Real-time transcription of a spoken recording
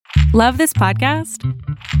Love this podcast?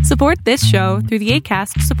 Support this show through the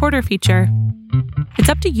Acast supporter feature. It's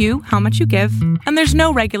up to you how much you give, and there's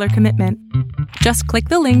no regular commitment. Just click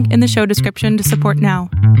the link in the show description to support now.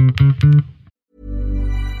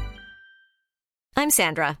 I'm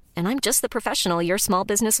Sandra, and I'm just the professional your small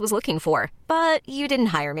business was looking for. But you didn't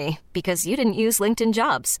hire me because you didn't use LinkedIn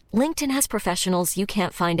Jobs. LinkedIn has professionals you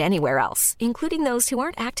can't find anywhere else, including those who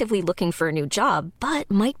aren't actively looking for a new job, but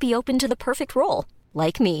might be open to the perfect role,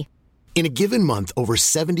 like me. In a given month, over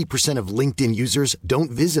 70% of LinkedIn users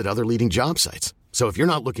don't visit other leading job sites. So if you're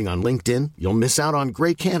not looking on LinkedIn, you'll miss out on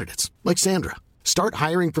great candidates like Sandra. Start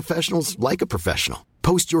hiring professionals like a professional.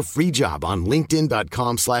 Post your free job on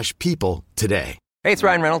linkedin.com/people today. Hey, it's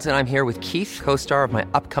Ryan Reynolds, and I'm here with Keith, co-star of my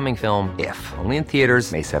upcoming film, If, only in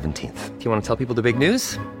theaters May 17th. Do you want to tell people the big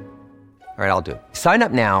news? All right, I'll do it. Sign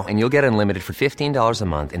up now and you'll get unlimited for $15 a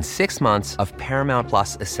month and 6 months of Paramount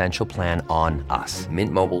Plus Essential Plan on us.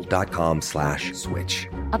 MintMobile.com/switch.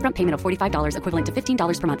 Upfront payment of $45 equivalent to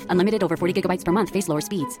 $15 per month. Unlimited over 40 gigabytes per month. Face lower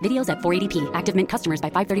speeds. Videos at 480p. Active Mint customers by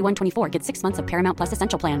 531.24 get 6 months of Paramount Plus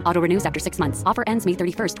Essential Plan. Auto renews after 6 months. Offer ends May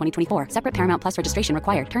 31st, 2024. Separate Paramount Plus registration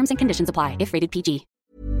required. Terms and conditions apply if rated PG.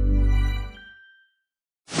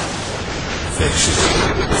 Fiction,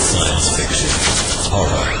 science fiction,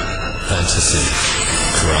 horror, fantasy,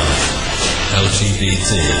 crime,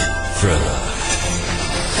 LGBT, thriller.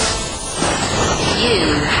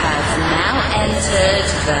 You have now entered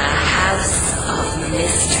the House of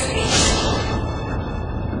Mystery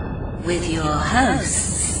with your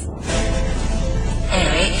hosts,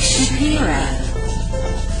 Eric Shapiro,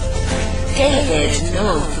 David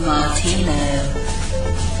North Martino,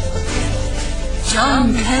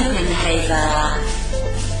 John Copenhaver,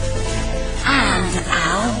 and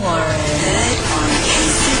Al Warren. Heard on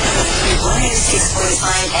Kingston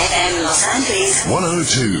 106.5 FM Los Angeles,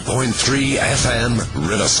 102.3 FM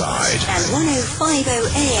Riverside, and 105.0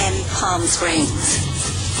 AM Palm Springs.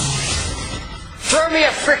 Throw me a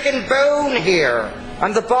frickin' bone here.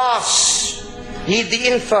 I'm the boss. Need the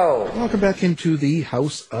info. Welcome back into the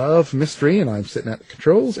House of Mystery, and I'm sitting at the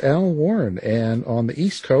controls, Al Warren. And on the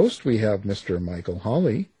East Coast, we have Mr. Michael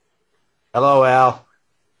Hawley. Hello, Al.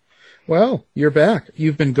 Well, you're back.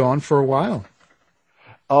 You've been gone for a while.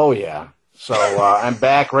 Oh, yeah. So I'm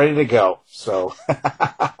back, ready to go. So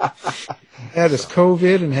had his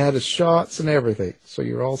COVID and had his shots and everything. So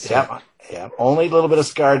you're all set. Yeah. Only a little bit of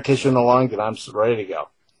scar tissue in the lung, and I'm ready to go.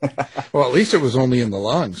 Well, at least it was only in the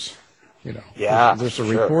lungs. You know. Yeah. There's a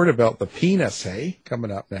report about the penis, hey, coming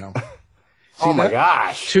up now. Oh my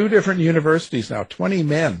gosh. 2 different universities now. 20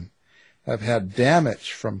 men have had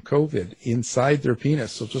damage from COVID inside their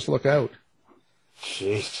penis. So just look out.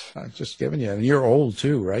 Jeez. I'm just giving you. And you're old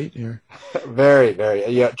too, right? You're very, very.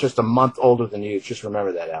 Yeah, just a month older than you. Just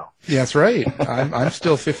remember that, Al. Yeah, that's right. I'm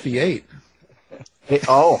still 58. Hey,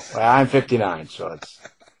 oh, I'm 59, so it's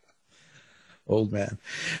old man.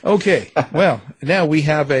 Okay. Well, now we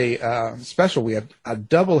have a special. We have a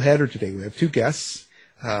double header today. We have 2 guests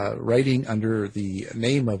writing under the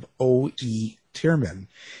name of O.E. Tierman,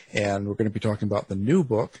 and we're going to be talking about the new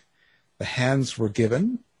book, The Hands Were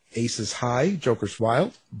Given, Aces High, Jokers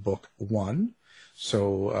Wild, Book 1.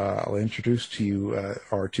 So I'll introduce to you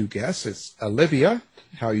our 2 guests. It's Olivia.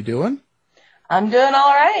 How you doing? I'm doing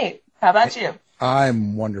all right. How about you?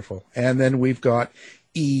 I'm wonderful. And then we've got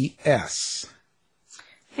E.S.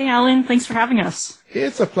 Hey, Alan. Thanks for having us.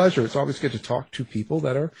 It's a pleasure. It's always good to talk to people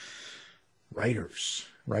that are writers,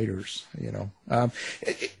 you know.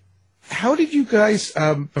 How did you guys,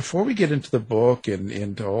 before we get into the book and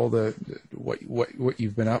into all the what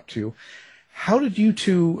you've been up to, how did you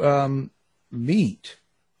 2 meet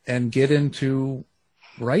and get into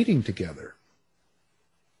writing together?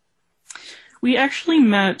 We actually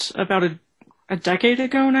met about a decade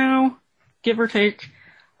ago now, give or take,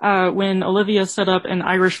 when Olivia set up an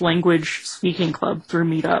Irish language speaking club through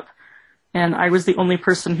Meetup. And I was the only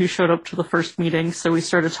person who showed up to the first meeting, so we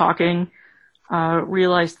started talking,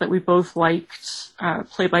 realized that we both liked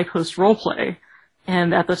play-by-post roleplay.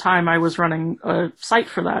 And at the time, I was running a site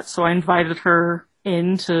for that, so I invited her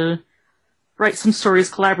in to write some stories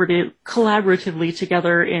collaboratively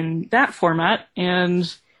together in that format,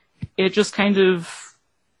 and it just kind of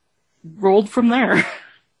rolled from there.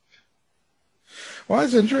 Well,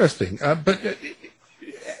 that's interesting. But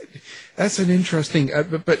that's an interesting.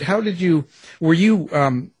 But how did you? Were you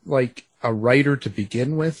like a writer to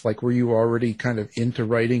begin with? Like, were you already kind of into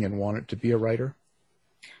writing and wanted to be a writer?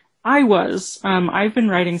 I was. I've been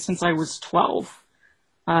writing since I was 12,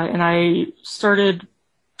 and I started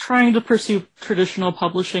trying to pursue traditional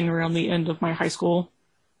publishing around the end of my high school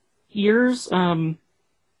years.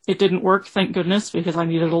 It didn't work, thank goodness, because I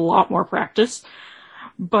needed a lot more practice.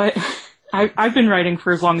 But I've been writing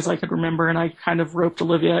for as long as I could remember, and I kind of roped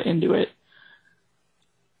Olivia into it.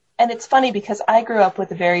 And it's funny because I grew up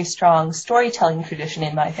with a very strong storytelling tradition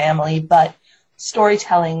in my family, but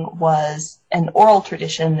storytelling was an oral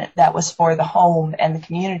tradition that was for the home and the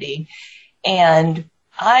community. And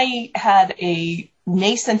I had a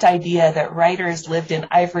nascent idea that writers lived in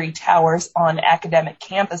ivory towers on academic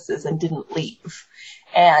campuses and didn't leave.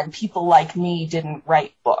 And people like me didn't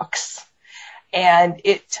write books. And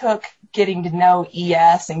it took getting to know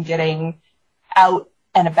ES and getting out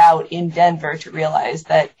and about in Denver to realize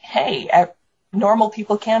that, hey, normal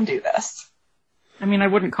people can do this. I mean, I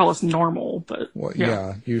wouldn't call us normal, but well,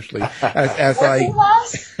 yeah, usually as I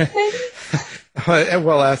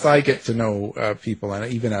as I get to know people,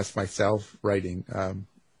 and even as myself writing,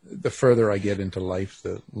 the further I get into life,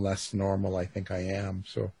 the less normal I think I am.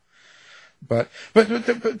 So, but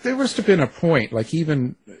there must have been a point, like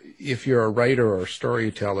even if you're a writer or a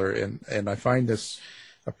storyteller, and I find this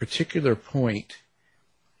a particular point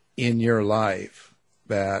in your life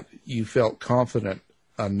that you felt confident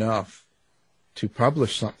enough to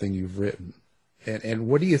publish something you've written. And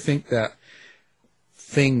what do you think that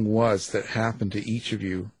thing was that happened to each of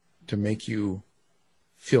you to make you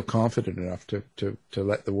feel confident enough to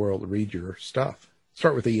let the world read your stuff?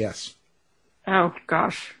 Start with a yes. Oh,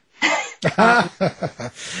 gosh.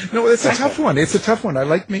 No, it's a tough one. It's a tough one. I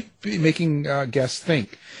like making guests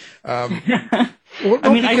think. Because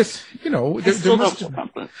there must feel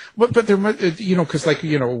confident. But there must, because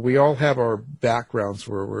we all have our backgrounds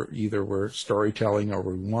where we're storytelling or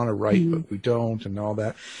we want to write but we don't and all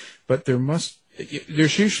that. But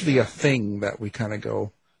there's usually a thing that we kind of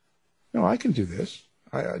go, no, I can do this.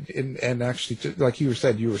 And actually, like you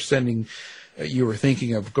said, you were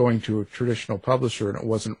thinking of going to a traditional publisher and it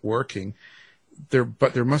wasn't working.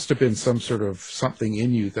 But there must have been some sort of something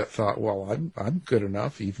in you that thought, well, I'm good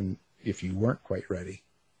enough, even if you weren't quite ready.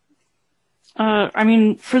 I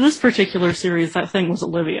mean, for this particular series, that thing was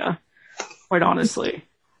Olivia, quite honestly.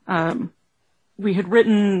 We had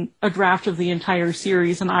written a draft of the entire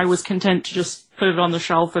series, and I was content to just put it on the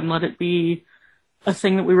shelf and let it be a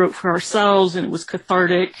thing that we wrote for ourselves, and it was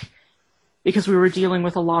cathartic because we were dealing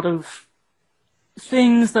with a lot of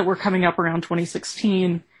things that were coming up around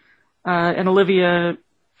 2016, and Olivia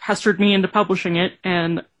pestered me into publishing it,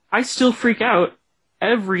 and I still freak out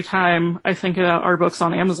every time I think about our books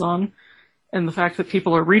on Amazon and the fact that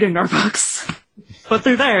people are reading our books, but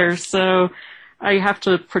they're there, so I have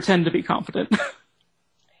to pretend to be confident.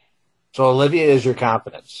 So Olivia is your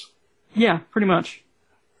confidence? Yeah, pretty much.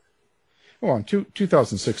 Well,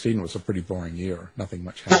 2016 was a pretty boring year. Nothing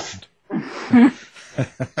much happened.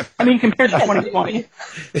 I mean, compared to 2020.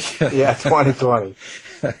 Yeah, 2020.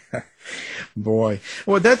 Boy.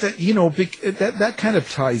 Well, that kind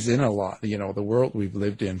of ties in a lot, the world we've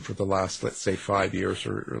lived in for the last, let's say, 5 years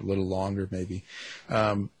or a little longer maybe.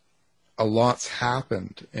 A lot's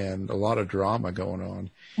happened and a lot of drama going on.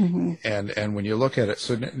 Mm-hmm. And when you look at it,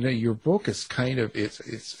 so your book is kind of,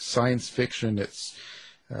 it's science fiction, it's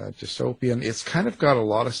dystopian. It's kind of got a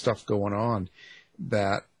lot of stuff going on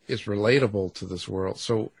that is relatable to this world.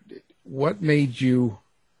 So what made you,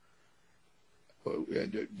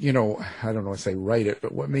 I don't know, say write it,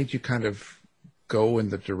 but what made you kind of go in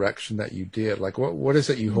the direction that you did? Like, what is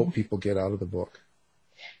it you hope people get out of the book?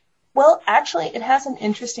 Well, actually, it has an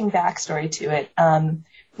interesting backstory to it.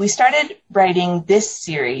 We started writing this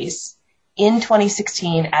series in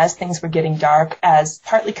 2016 as things were getting dark, as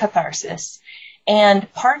partly catharsis,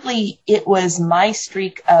 and partly it was my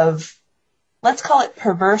streak of, let's call it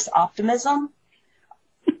perverse optimism.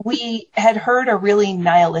 We had heard a really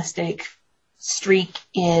nihilistic streak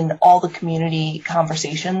in all the community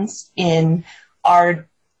conversations in our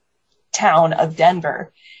town of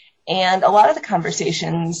Denver. And a lot of the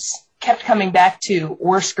conversations kept coming back to,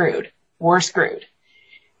 we're screwed.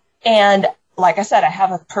 And like I said, I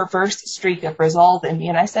have a perverse streak of resolve in me.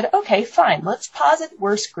 And I said, okay, fine, let's posit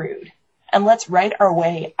we're screwed. And let's write our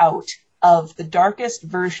way out of the darkest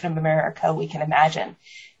version of America we can imagine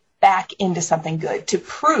back into something good to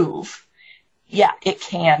prove, yeah, it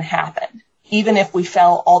can happen. Even if we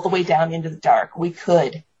fell all the way down into the dark, we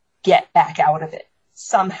could get back out of it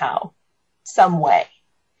somehow, some way.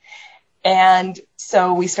 And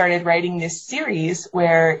so we started writing this series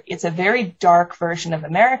where it's a very dark version of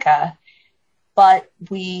America, but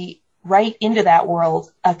we write into that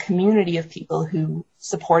world a community of people who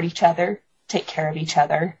support each other, take care of each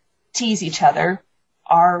other, tease each other,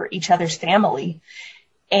 are each other's family.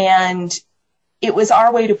 And it was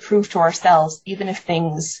our way to prove to ourselves, even if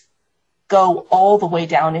things go all the way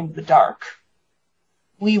down into the dark,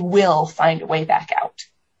 we will find a way back out.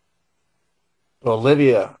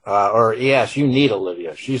 Olivia, yes, you need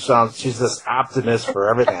Olivia. She's this optimist for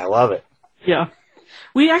everything. I love it. Yeah.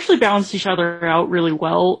 We actually balanced each other out really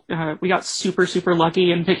well. We got super, super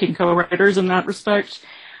lucky in picking co-writers in that respect,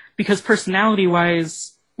 because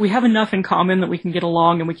personality-wise, we have enough in common that we can get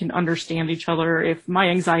along and we can understand each other. If my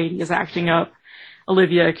anxiety is acting up,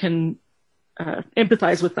 Olivia can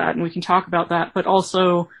empathize with that and we can talk about that. But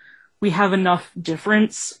also, we have enough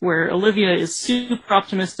difference where Olivia is super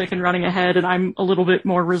optimistic and running ahead, and I'm a little bit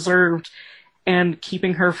more reserved and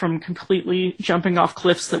keeping her from completely jumping off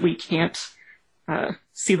cliffs that we can't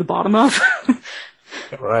see the bottom of.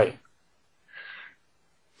 Right.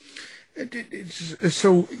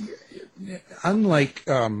 So, unlike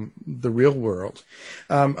the real world,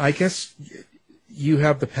 I guess you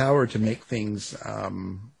have the power to make things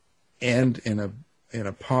end in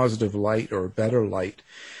a positive light or a better light.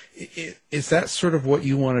 Is that sort of what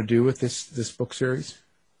you want to do with this book series?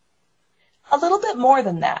 A little bit more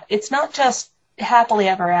than that. It's not just happily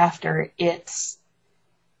ever after. It's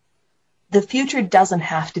the future doesn't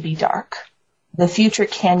have to be dark. The future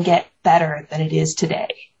can get better than it is today.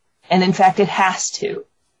 And in fact, it has to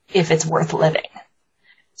if it's worth living.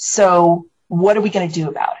 So what are we going to do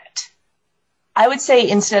about it? I would say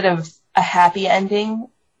instead of a happy ending,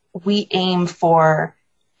 we aim for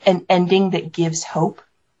an ending that gives hope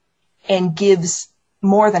and gives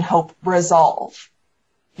more than hope, resolve.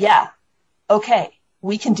 Yeah, okay,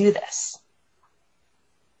 we can do this.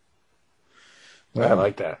 Well, I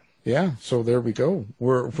like that. Yeah, so there we go.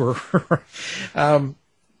 We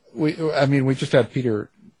just had Peter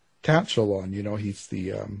Tatchell on. You know, he's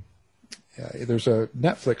the there's a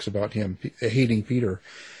Netflix about him, Hating Peter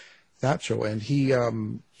Tatchell, and he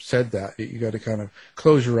said that you got to kind of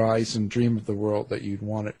close your eyes and dream of the world that you'd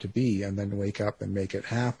want it to be, and then wake up and make it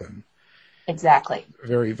happen. Exactly.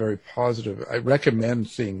 Very, very positive. I recommend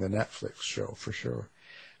seeing the Netflix show for sure.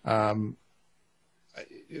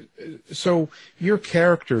 So your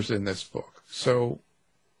characters in this book. So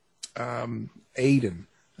Aiden,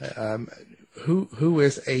 who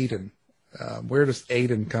is Aiden? Where does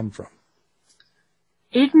Aiden come from?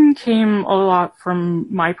 Aiden came a lot from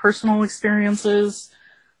my personal experiences,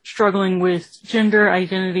 struggling with gender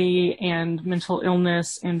identity and mental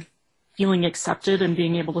illness and feeling accepted and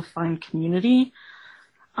being able to find community.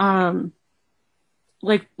 Like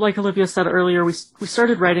Olivia said earlier, we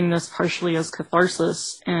started writing this partially as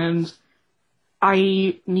catharsis, and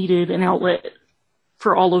I needed an outlet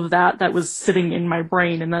for all of that was sitting in my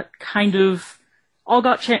brain, and that kind of all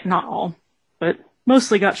got not all, but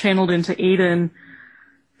mostly got channeled into Aiden,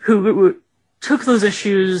 who took those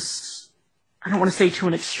issues, I don't want to say to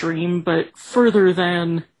an extreme, but further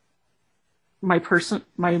than my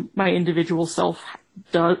individual self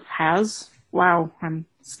has. Wow, I'm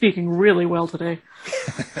speaking really well today.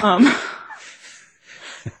 You're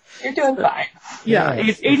doing fine. Yeah,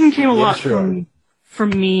 Aiden came a lot from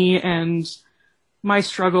me and my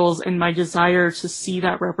struggles and my desire to see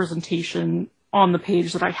that representation on the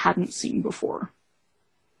page that I hadn't seen before.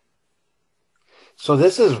 So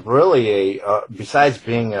this is really besides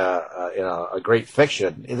being a great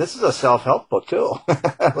fiction, this is a self-help book too.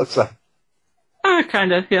 Looks like.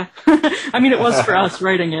 Kind of, yeah. I mean, it was for us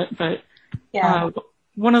writing it, but yeah.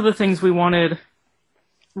 One of the things we wanted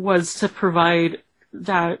was to provide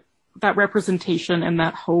that representation and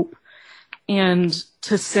that hope, and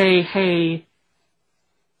to say, hey,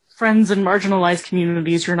 friends in marginalized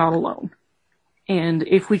communities, you're not alone. And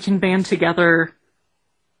if we can band together,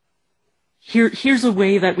 here's a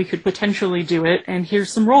way that we could potentially do it, and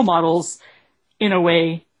here's some role models, in a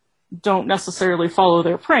way, don't necessarily follow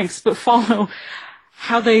their pranks, but follow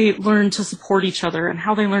how they learn to support each other and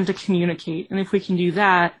how they learn to communicate. And if we can do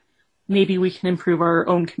that, maybe we can improve our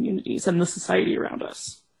own communities and the society around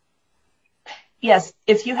us. Yes,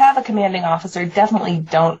 if you have a commanding officer, definitely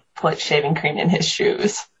don't put shaving cream in his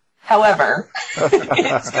shoes. However,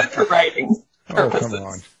 it's good for writing purposes. Oh, come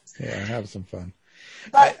on. Yeah, have some fun.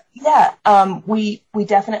 But yeah, we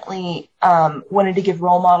definitely wanted to give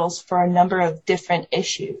role models for a number of different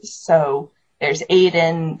issues. So there's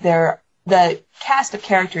Aiden, the cast of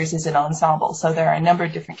characters is an ensemble, so there are a number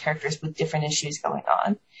of different characters with different issues going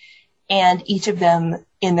on. And each of them,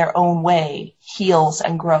 in their own way, heals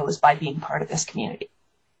and grows by being part of this community.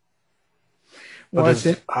 I was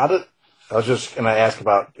just going to ask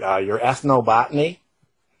about your ethnobotany.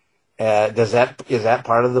 Is that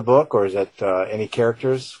part of the book, or is that any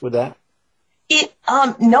characters with that?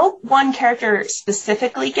 No one character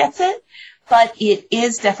specifically gets it, but it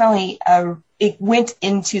is definitely it went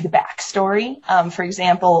into the backstory. For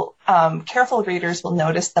example, careful readers will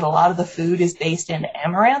notice that a lot of the food is based in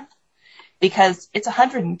amaranth because it's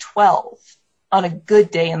 112 on a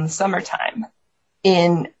good day in the summertime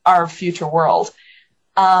in our future world.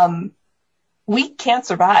 Wheat can't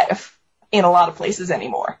survive in a lot of places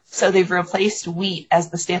anymore. So they've replaced wheat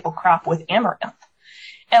as the staple crop with amaranth.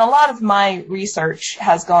 And a lot of my research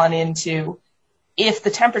has gone into, if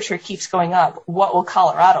the temperature keeps going up, what will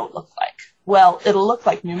Colorado look like? Well, it'll look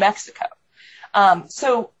like New Mexico.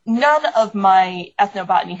 So none of my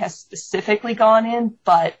ethnobotany has specifically gone in,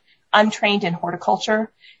 but I'm trained in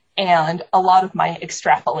horticulture, and a lot of my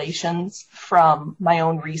extrapolations from my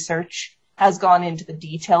own research has gone into the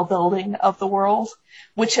detail building of the world,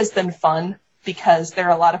 which has been fun because there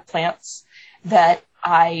are a lot of plants that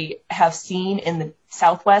I have seen in the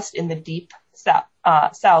Southwest, in the deep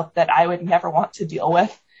South, that I would never want to deal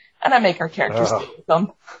with, and I make our characters deal with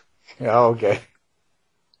them. Yeah, okay.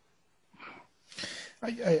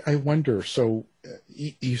 I wonder, so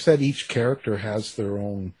you said each character has their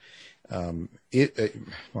own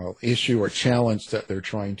issue or challenge that they're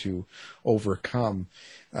trying to overcome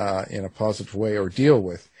in a positive way or deal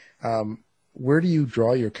with. Where do you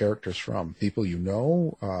draw your characters from? People you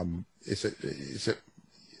know? Is it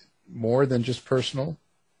more than just personal?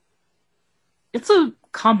 It's a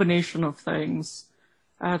combination of things.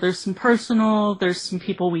 There's some personal, there's some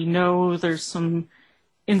people we know, there's some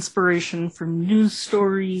inspiration from news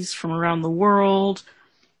stories from around the world,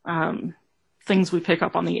 things we pick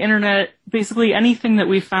up on the internet, basically anything that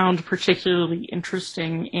we found particularly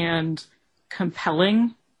interesting and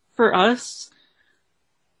compelling for us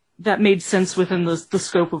that made sense within the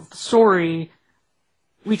scope of the story,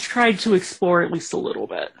 we tried to explore at least a little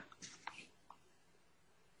bit.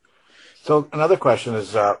 So another question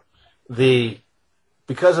is,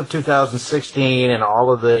 because of 2016 and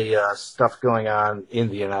all of the stuff going on in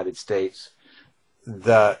the United States,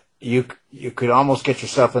 you could almost get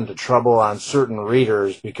yourself into trouble on certain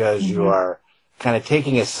readers because you are kind of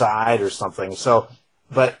taking a side or something. So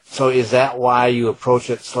is that why you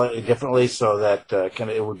approach it slightly differently so that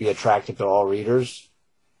it would be attractive to all readers?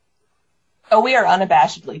 Oh, we are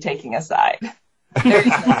unabashedly taking a side. There is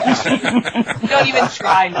no question. Don't even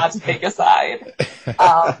try not to take a side.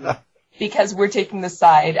 Because we're taking the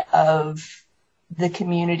side of the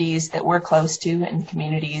communities that we're close to and the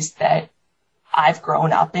communities that I've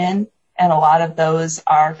grown up in. And a lot of those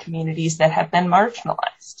are communities that have been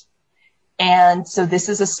marginalized. And so this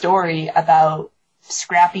is a story about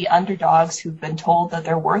scrappy underdogs who've been told that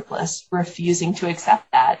they're worthless, refusing to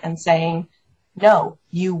accept that and saying, no,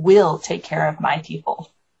 you will take care of my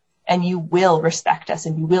people and you will respect us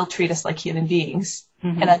and you will treat us like human beings.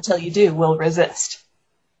 And until you do, we'll resist.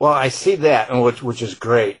 Well, I see that, which is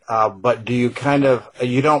great. But do you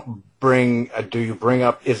bring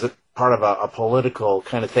up, is it part of a political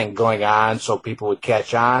kind of thing going on so people would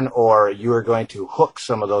catch on, or you are going to hook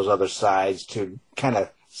some of those other sides to kind of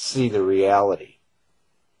see the reality?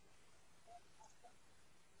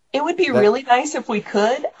 It would be really nice if we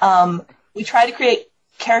could. We try to create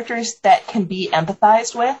characters that can be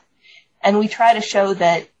empathized with, and we try to show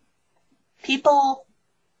that people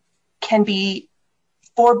can be,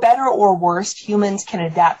 for better or worse, humans can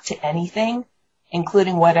adapt to anything,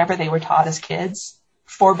 including whatever they were taught as kids,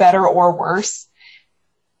 for better or worse.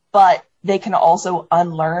 But they can also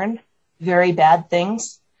unlearn very bad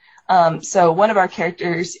things. So one of our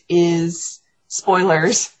characters is,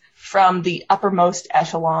 spoilers, from the uppermost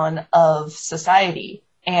echelon of society.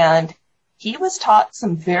 And he was taught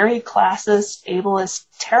some very classist, ableist,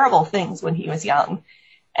 terrible things when he was young.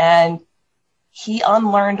 And he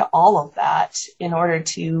unlearned all of that in order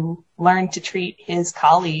to learn to treat his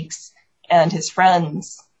colleagues and his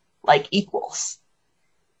friends like equals.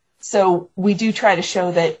 So we do try to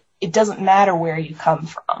show that it doesn't matter where you come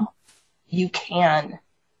from. You can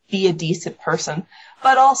be a decent person.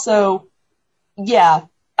 But also,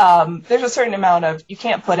 there's a certain amount of, you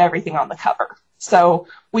can't put everything on the cover. So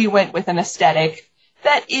we went with an aesthetic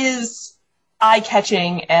that is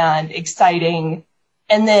eye-catching and exciting,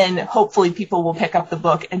 and then hopefully people will pick up the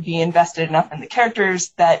book and be invested enough in the characters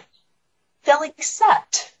that they'll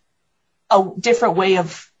accept a different way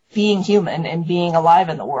of being human and being alive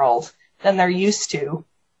in the world than they're used to,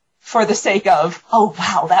 for the sake of, oh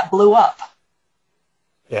wow, that blew up.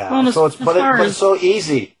 Yeah, well, but it's so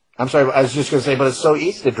easy. I'm sorry, I was just going to say, but it's so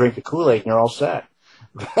easy to drink the Kool-Aid and you're all set.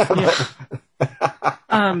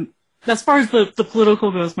 As far as the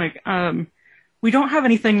political goes, Mike, we don't have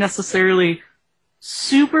anything necessarily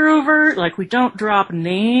super overt, like we don't drop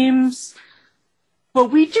names,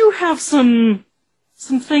 but we do have some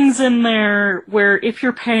some things in there where if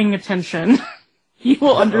you're paying attention, you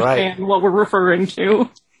will understand what we're referring to.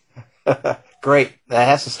 Great. That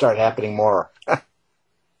has to start happening more.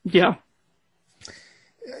 Yeah.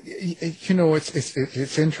 You know,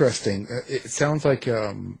 it's interesting. It sounds like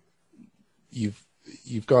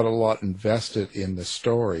you've got a lot invested in the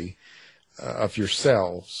story of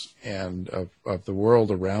yourselves and of the world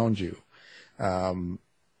around you.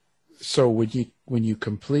 So when you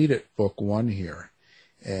completed book 1 here,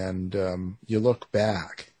 and you look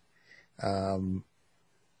back,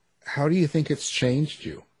 how do you think it's changed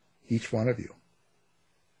you, each one of you?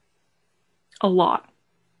 A lot.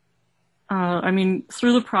 I mean,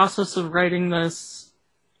 through the process of writing this,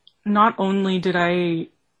 not only did I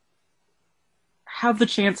have the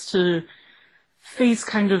chance to face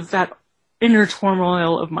kind of that inner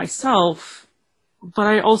turmoil of myself, but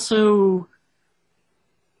I also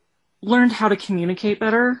learned how to communicate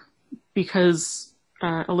better, because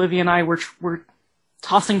Olivia and I were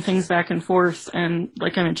tossing things back and forth, and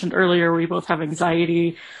like I mentioned earlier, we both have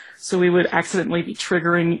anxiety, so we would accidentally be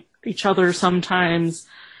triggering each other sometimes,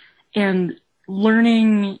 and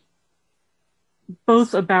learning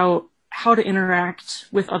both about how to interact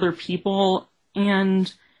with other people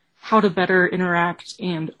and how to better interact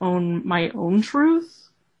and own my own truth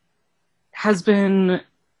has been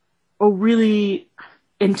a really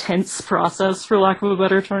intense process, for lack of a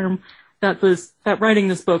better term, that writing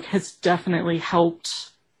this book has definitely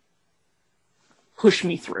helped push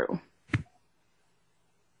me through.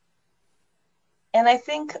 And I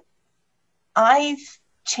think I've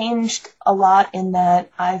changed a lot in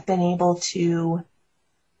that I've been able to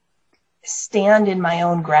stand in my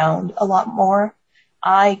own ground a lot more.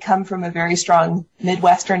 I come from a very strong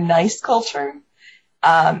Midwestern nice culture,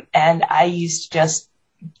 and I used to just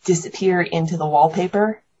disappear into the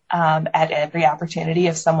wallpaper at every opportunity.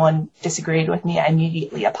 If someone disagreed with me, I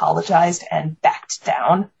immediately apologized and backed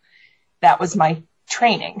down. That was my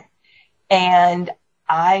training. And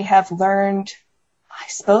I have learned, I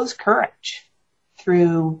suppose, courage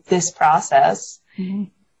through this process. Mm-hmm.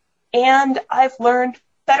 And I've learned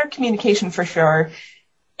better communication for sure.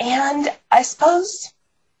 And I suppose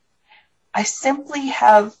I simply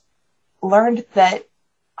have learned that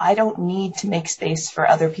I don't need to make space for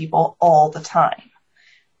other people all the time.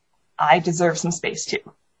 I deserve some space too.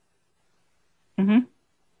 Mm-hmm.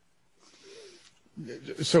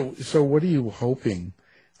 So what are you hoping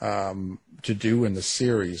to do in the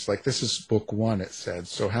series? Like, this is book 1, it said.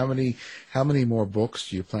 So how many more books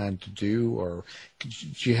do you plan to do, or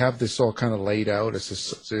do you have this all kind of laid out?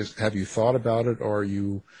 Have you thought about it, or are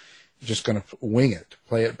you just going to wing it,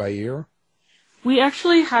 play it by ear? We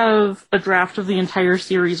actually have a draft of the entire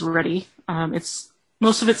series ready.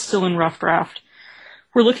 Most of it's still in rough draft.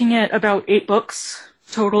 We're looking at about 8 books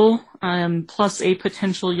total, plus a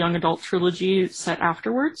potential young adult trilogy set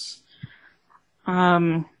afterwards.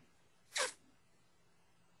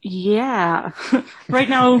 Yeah. Right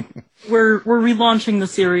now, we're relaunching the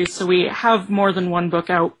series, so we have more than one book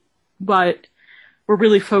out, but we're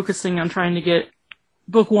really focusing on trying to get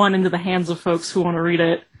book 1 into the hands of folks who want to read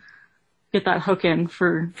it, get that hook in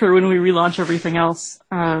for when we relaunch everything else.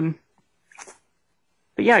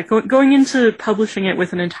 But yeah, going into publishing it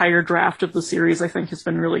with an entire draft of the series, I think, has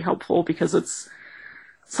been really helpful, because it's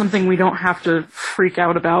something we don't have to freak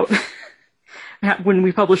out about when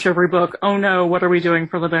we publish every book. Oh no, what are we doing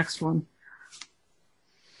for the next one?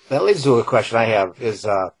 That leads to a question I have, is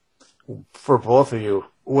for both of you.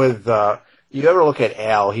 With you ever look at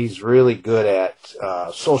Al? He's really good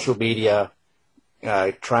at social media,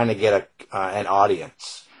 trying to get an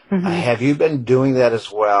audience. Mm-hmm. Have you been doing that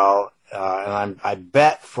as well? And I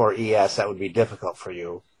bet for ES that would be difficult for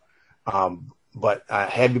you. But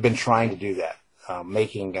have you been trying to do that?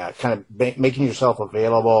 Making yourself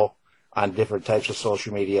available on different types of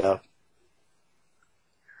social media?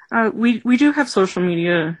 We do have social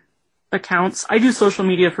media accounts. I do social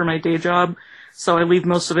media for my day job, so I leave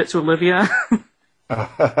most of it to Olivia.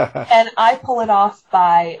 And I pull it off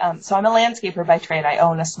by, so I'm a landscaper by trade. I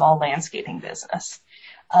own a small landscaping business.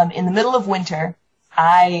 In the middle of winter,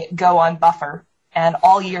 I go on Buffer, and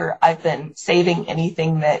all year I've been saving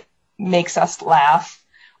anything that makes us laugh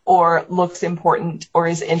or looks important or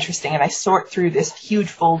is interesting, and I sort through this huge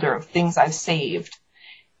folder of things I've saved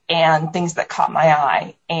and things that caught my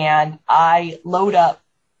eye, and I load up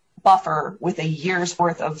Buffer with a year's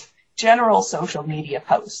worth of general social media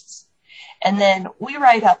posts. And then we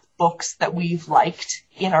write up books that we've liked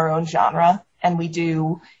in our own genre, and we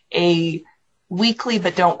do a weekly,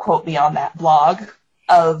 but don't quote me on that, blog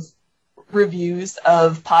of reviews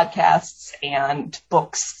of podcasts and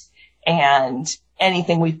books and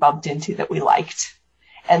anything we've bumped into that we liked.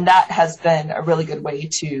 And that has been a really good way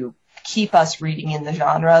to keep us reading in the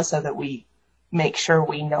genre so that we make sure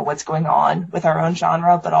we know what's going on with our own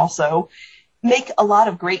genre, but also make a lot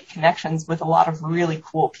of great connections with a lot of really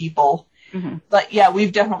cool people. Mm-hmm. But yeah,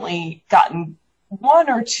 we've definitely gotten one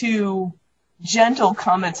or two gentle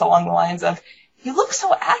comments along the lines of, you look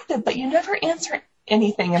so active, but you never answer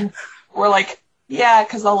anything. And we're like, yeah,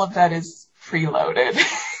 because all of that is preloaded.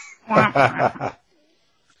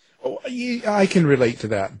 Oh, I can relate to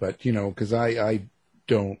that, but, you know, because I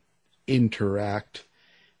don't interact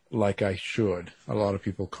like I should. A lot of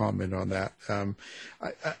people comment on that.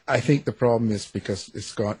 I think the problem is because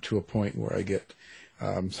it's got to a point where I get,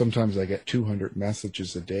 sometimes I get 200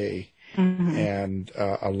 messages a day. Mm-hmm. And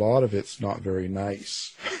a lot of it's not very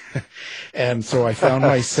nice. And so I found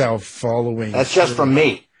myself following. That's just from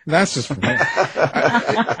me. That's just from me.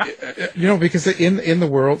 You know, because in the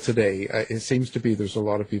world today, it seems to be there's a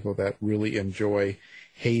lot of people that really enjoy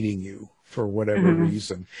hating you for whatever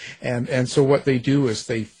reason. And so what they do is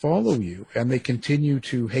they follow you and they continue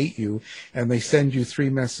to hate you, and they send you 3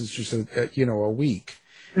 messages a week.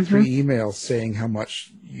 3 emails saying how much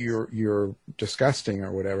you're disgusting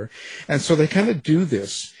or whatever. And so they kind of do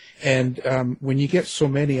this. And when you get so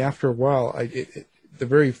many, after a while, the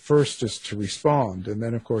very first is to respond. And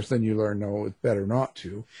then, of course, then you learn, no, it's better not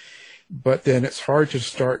to. But then it's hard to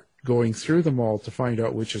start going through them all to find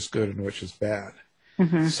out which is good and which is bad.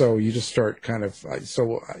 Mm-hmm. So you just start kind of,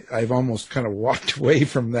 I've almost kind of walked away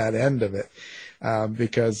from that end of it.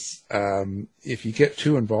 Because if you get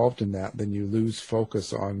too involved in that, then you lose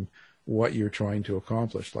focus on what you're trying to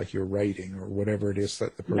accomplish, like your writing or whatever it is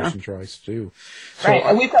that the person tries to do. So, right,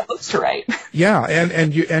 and we've got books to write. Yeah,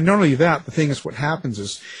 and not only that, the thing is, what happens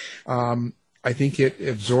is, I think it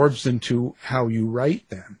absorbs into how you write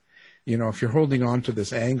then. You know, if you're holding on to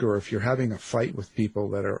this anger, or if you're having a fight with people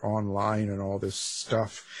that are online and all this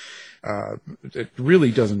stuff, it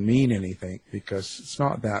really doesn't mean anything because it's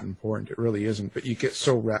not that important. It really isn't. But you get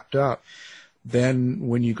so wrapped up, then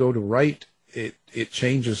when you go to write, it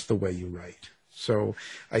changes the way you write. So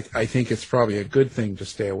I think it's probably a good thing to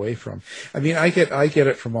stay away from. I mean, I get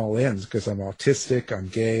it from all ends because I'm autistic, I'm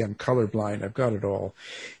gay, I'm colorblind, I've got it all.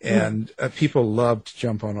 And people love to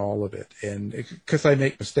jump on all of it. And because I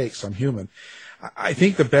make mistakes, I'm human. I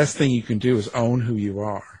think the best thing you can do is own who you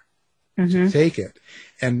are. Mm-hmm. Take it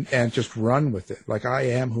and just run with it. Like, I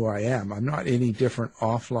am who I am. I'm not any different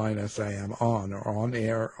offline as I am on, or on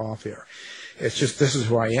air, off air. It's just, this is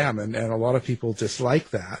who I am. And a lot of people dislike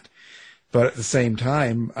that. But at the same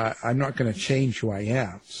time, I'm not going to change who I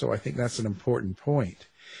am. So I think that's an important point.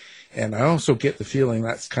 And I also get the feeling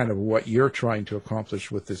that's kind of what you're trying to accomplish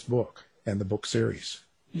with this book and the book series.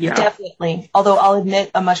 Yeah, definitely. Although I'll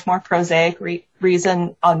admit a much more prosaic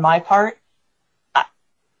reason on my part.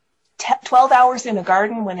 12 hours in a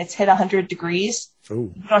garden when it's hit 100 degrees,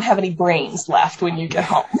 Ooh. You don't have any brains left when you get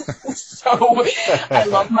home. So I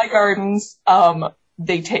love my gardens.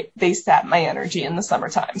 They sap my energy in the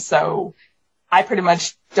summertime. So I pretty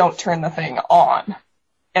much don't turn the thing on.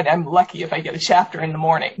 And I'm lucky if I get a chapter in the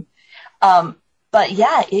morning. But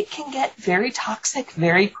yeah, it can get very toxic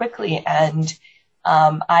very quickly. And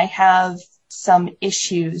I have some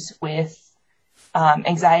issues with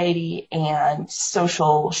anxiety and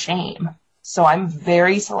social shame. So I'm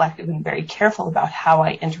very selective and very careful about how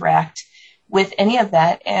I interact with any of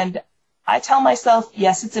that. And I tell myself,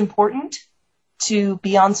 yes, it's important to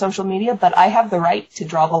be on social media, but I have the right to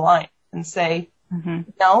draw the line and say,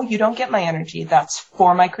 no, you don't get my energy. That's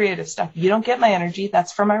for my creative stuff. You don't get my energy.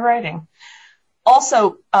 That's for my writing.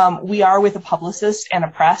 Also, we are with a publicist and a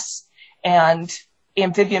press, and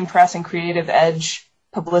Amphibian Press and Creative Edge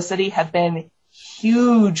Publicity have been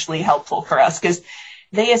hugely helpful for us because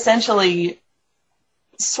they essentially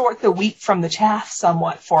sort the wheat from the chaff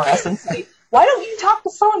somewhat for us and say, why don't you talk to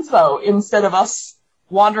so-and-so instead of us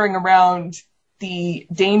wandering around the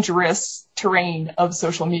dangerous terrain of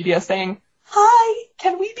social media saying, hi,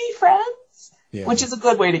 can we be friends? Yeah. Which is a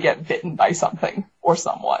good way to get bitten by something or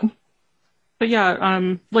someone. But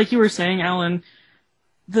yeah, like you were saying, Alan,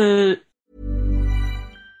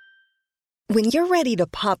 When you're ready to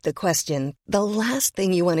pop the question, the last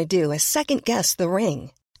thing you want to do is second-guess the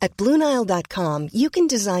ring. At BlueNile.com, you can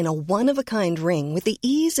design a one-of-a-kind ring with the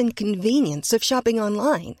ease and convenience of shopping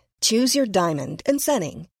online. Choose your diamond and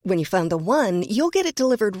setting. When you find the one, you'll get it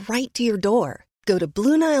delivered right to your door. Go to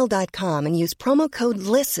BlueNile.com and use promo code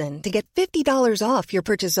LISTEN to get $50 off your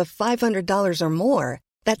purchase of $500 or more.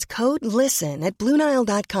 That's code LISTEN at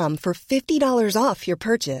BlueNile.com for $50 off your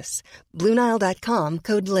purchase. BlueNile.com,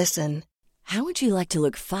 code LISTEN. How would you like to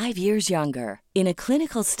look 5 years younger? In a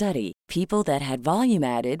clinical study, people that had volume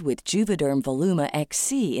added with Juvederm Voluma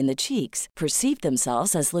XC in the cheeks perceived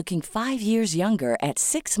themselves as looking 5 years younger at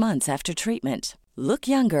 6 months after treatment. Look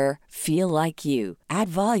younger, feel like you. Add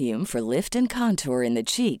volume for lift and contour in the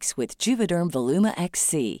cheeks with Juvederm Voluma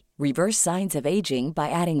XC. Reverse signs of aging by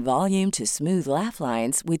adding volume to smooth laugh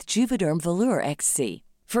lines with Juvederm Volure XC.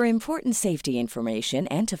 For important safety information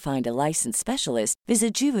and to find a licensed specialist,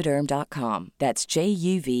 visit Juvederm.com. That's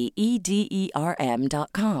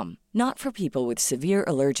JUVEDERM.com. Not for people with severe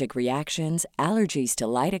allergic reactions, allergies to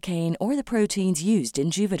lidocaine, or the proteins used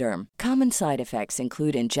in Juvederm. Common side effects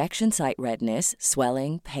include injection site redness,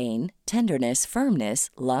 swelling, pain, tenderness, firmness,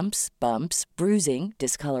 lumps, bumps, bruising,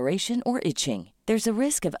 discoloration, or itching. There's a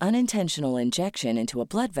risk of unintentional injection into a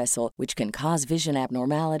blood vessel, which can cause vision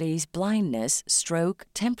abnormalities, blindness, stroke,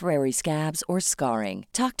 temporary scabs, or scarring.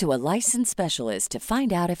 Talk to a licensed specialist to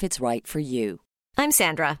find out if it's right for you. I'm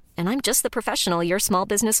Sandra, and I'm just the professional your small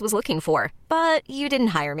business was looking for. But you didn't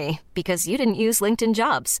hire me because you didn't use LinkedIn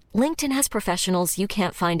Jobs. LinkedIn has professionals you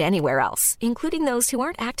can't find anywhere else, including those who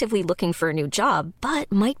aren't actively looking for a new job,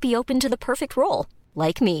 but might be open to the perfect role,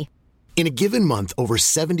 like me. In a given month, over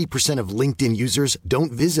 70% of LinkedIn users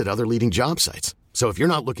don't visit other leading job sites. So if you're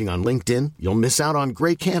not looking on LinkedIn, you'll miss out on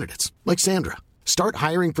great candidates like Sandra. Start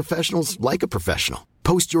hiring professionals like a professional.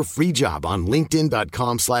 Post your free job on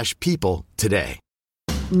linkedin.com/people today.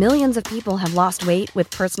 Millions of people have lost weight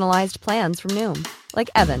with personalized plans from Noom. Like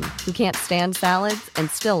Evan, who can't stand salads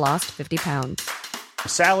and still lost 50 pounds.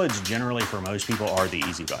 Salads generally for most people are the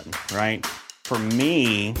easy button, right? For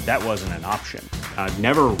me, that wasn't an option. I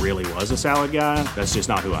never really was a salad guy. That's just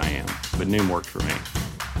not who I am. But Noom worked for me.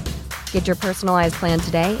 Get your personalized plan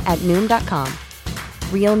today at Noom.com.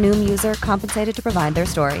 Real Noom user compensated to provide their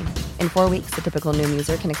story. In 4 weeks, the typical Noom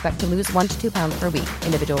user can expect to lose 1 to 2 pounds per week.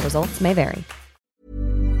 Individual results may vary.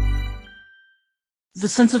 The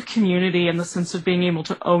sense of community and the sense of being able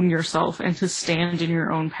to own yourself and to stand in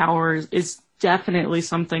your own power is definitely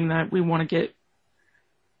something that we want to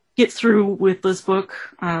get through with this book.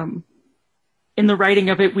 In the writing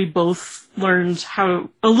of it, we both learned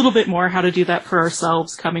a little bit more how to do that for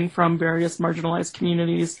ourselves, coming from various marginalized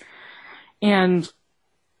communities. And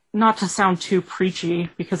not to sound too preachy,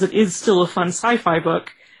 because it is still a fun sci-fi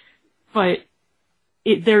book, but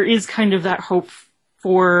there is kind of that hope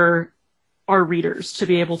for our readers to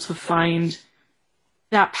be able to find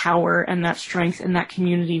that power and that strength and that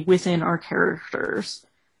community within our characters.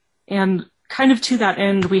 And kind of to that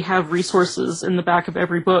end, we have resources in the back of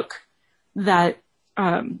every book that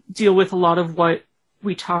deal with a lot of what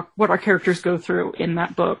our characters go through in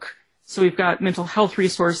that book. So we've got mental health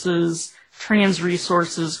resources, trans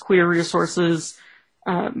resources, queer resources,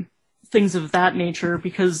 things of that nature,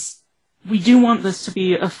 because we do want this to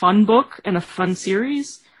be a fun book and a fun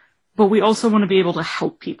series, but we also want to be able to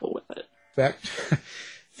help people with it. Fact,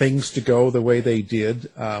 things to go the way they did,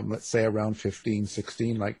 let's say around 15,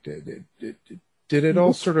 16, like did it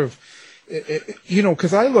all sort of,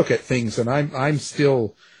 because I look at things and I'm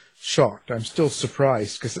still shocked. I'm still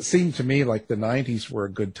surprised because it seemed to me like the 90s were a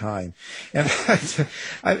good time. And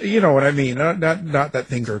you know what I mean? Not that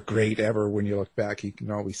things are great ever when you look back. You can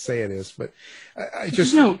always say it is, but I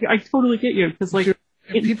just... No, I totally get you, because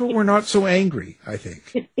people were not so angry, I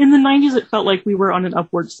think. In the 90s, it felt like we were on an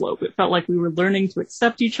upward slope. It felt like we were learning to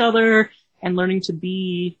accept each other and learning to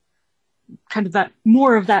be kind of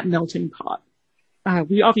more of that melting pot.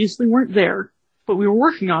 We obviously weren't there, but we were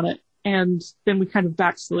working on it. And then we kind of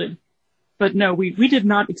backslid. But no, we did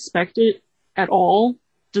not expect it at all,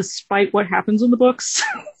 despite what happens in the books.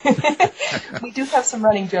 We do have some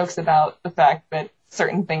running jokes about the fact that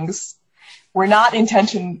certain things were not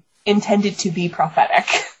intended to be prophetic.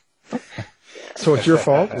 So it's your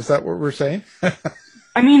fault? Is that what we're saying?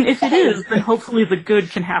 I mean, if it is, then hopefully the good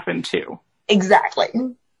can happen too.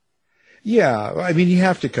 Exactly. Yeah, I mean, you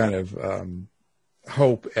have to kind of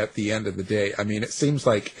hope at the end of the day. I mean, it seems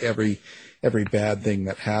like every bad thing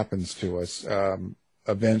that happens to us,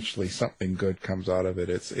 eventually something good comes out of it.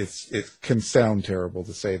 It can sound terrible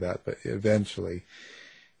to say that, but eventually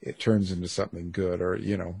it turns into something good, or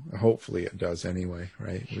hopefully it does anyway,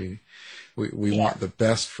 right? We want the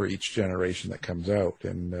best for each generation that comes out,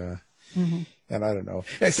 and and I don't know,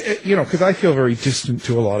 because I feel very distant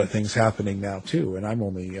to a lot of things happening now too, and I'm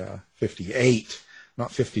only 58.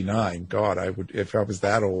 Not 59. God, I would, if I was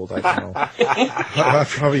that old, I don't know. I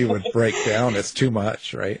probably would break down. It's too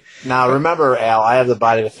much, right? Now, remember, Al, I have the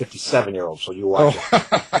body of a 57-year-old, so you watch it.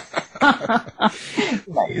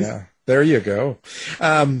 Nice. Yeah, there you go.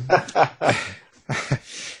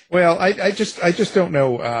 Well, I just don't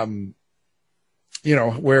know.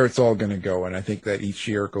 where it's all going to go. And I think that each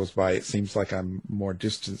year it goes by, it seems like I'm more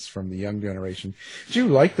distanced from the young generation. Do you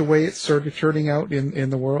like the way it's sort of turning out in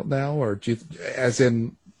the world now? Or as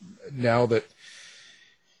in now that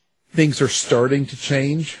things are starting to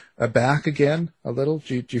change back again a little,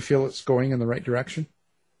 do you feel it's going in the right direction?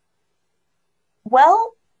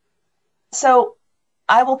 Well, so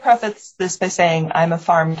I will preface this by saying I'm a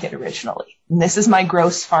farm kid originally. And this is my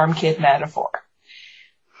gross farm kid metaphor.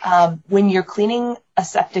 When you're cleaning a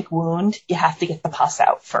septic wound, you have to get the pus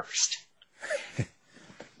out first.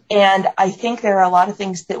 And I think there are a lot of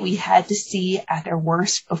things that we had to see at their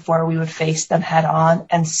worst before we would face them head on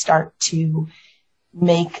and start to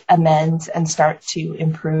make amends and start to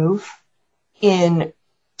improve in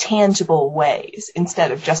tangible ways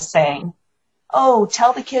instead of just saying, oh,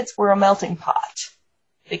 tell the kids we're a melting pot.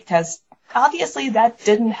 Because obviously that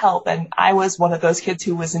didn't help. And I was one of those kids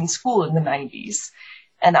who was in school in the 90s.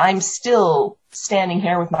 And I'm still standing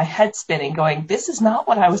here with my head spinning going, this is not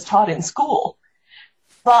what I was taught in school.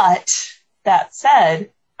 But that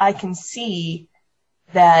said, I can see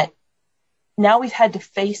that now we've had to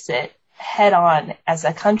face it head on as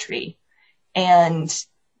a country. And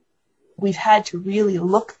we've had to really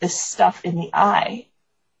look this stuff in the eye.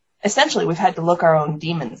 Essentially, we've had to look our own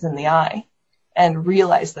demons in the eye and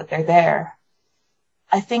realize that they're there.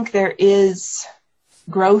 I think there is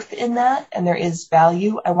growth in that, and there is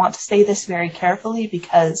value. I want to say this very carefully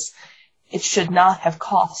because it should not have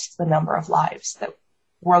cost the number of lives that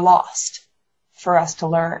were lost for us to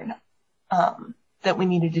learn that we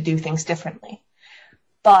needed to do things differently.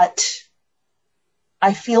 But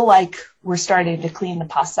I feel like we're starting to clean the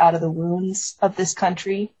pus out of the wounds of this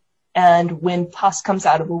country, and when pus comes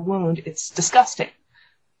out of a wound, it's disgusting.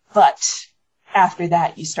 But after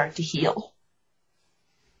that, you start to heal.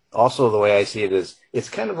 Also, the way I see it is, it's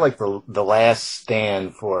kind of like the last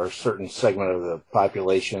stand for a certain segment of the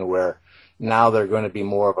population where now they're going to be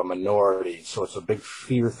more of a minority. So it's a big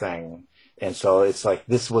fear thing. And so it's like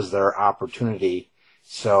this was their opportunity.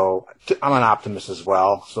 So I'm an optimist as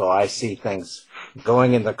well. So I see things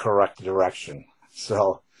going in the correct direction.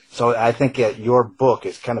 So I think your book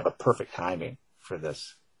is kind of a perfect timing for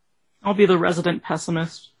this. I'll be the resident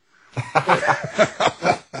pessimist.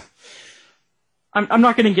 I'm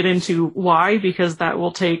not going to get into why, because that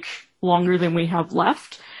will take longer than we have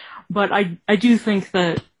left. But I do think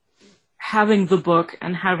that having the book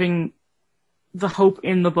and having the hope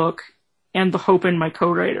in the book and the hope in my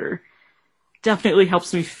co-writer definitely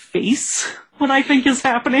helps me face what I think is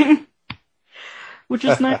happening, which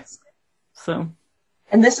is nice. So,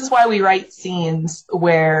 and this is why we write scenes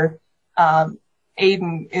where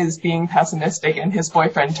Aiden is being pessimistic and his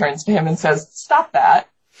boyfriend turns to him and says, "Stop that."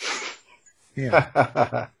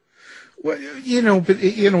 Yeah. Well, but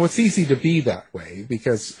it's easy to be that way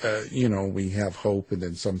because, we have hope and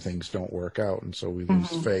then some things don't work out and so we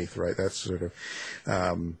lose faith, right? That's sort of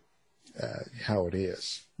how it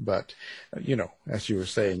is. But, as you were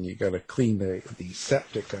saying, you got to clean the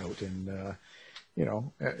septic out and,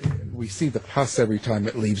 we see the pus every time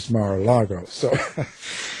it leaves Mar-a-Lago. So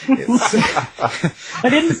it's, I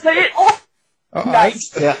didn't say it.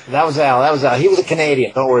 Nice. Yeah, that was Al. He was a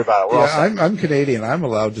Canadian. Don't worry about it. I'm Canadian. I'm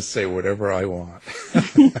allowed to say whatever I want.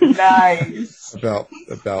 Nice. about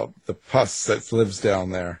the pus that lives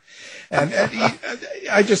down there, and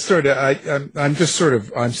I just sort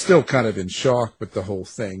of I'm still kind of in shock with the whole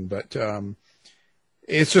thing, but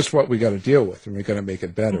it's just what we got to deal with, and we got to make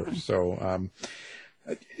it better. Mm-hmm.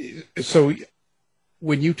 So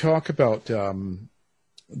when you talk about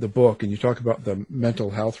the book and you talk about the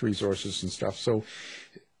mental health resources and stuff, so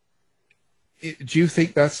do you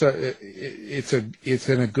think that's it's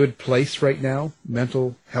in a good place right now,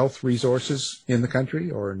 mental health resources in the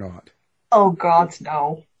country, or not? Oh God,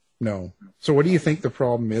 no. No. So what do you think the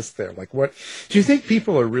problem is there? Like, what do you think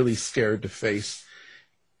people are really scared to face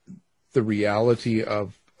the reality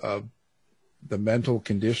of the mental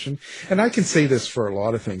condition? And I can say this for a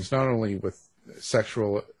lot of things, not only with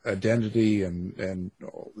sexual identity and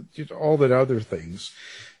all that other things,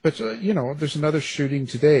 but there's another shooting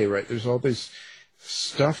today, right? There's all this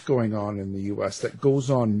stuff going on in the U.S. that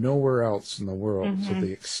goes on nowhere else in the world to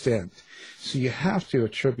the extent. So you have to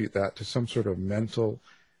attribute that to some sort of mental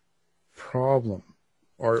problem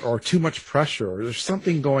or too much pressure, or there's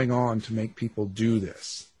something going on to make people do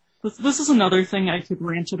this. This is another thing I could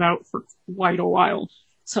rant about for quite a while.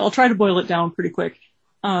 So I'll try to boil it down pretty quick.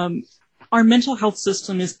 Our mental health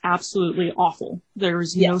system is absolutely awful. There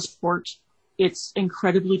is no support. It's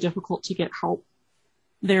incredibly difficult to get help.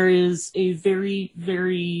 There is a very,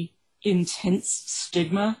 very intense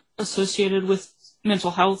stigma associated with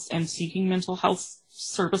mental health and seeking mental health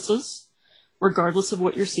services. regardless of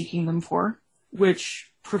what you're seeking them for,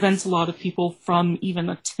 which prevents a lot of people from even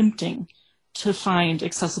attempting to find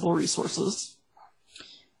accessible resources.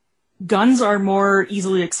 Guns are more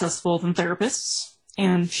easily accessible than therapists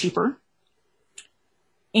and cheaper.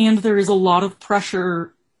 And there is a lot of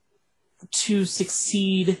pressure to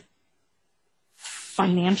succeed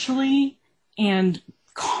financially and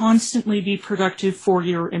constantly be productive for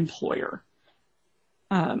your employer.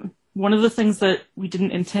 One of the things that we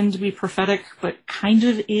didn't intend to be prophetic, but kind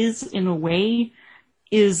of is in a way,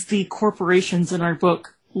 is the corporations in our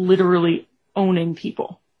book literally owning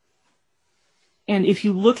people. And if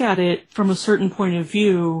you look at it from a certain point of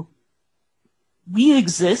view, we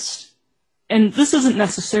exist, and this isn't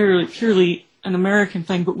necessarily purely an American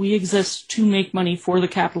thing, but we exist to make money for the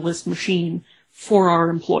capitalist machine, for our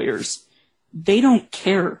employers. They don't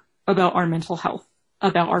care about our mental health,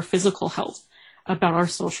 about our physical health, about our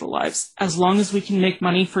social lives. As long as we can make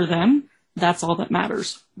money for them, that's all that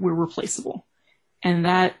matters. We're replaceable. And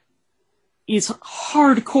that is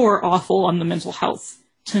hardcore awful on the mental health,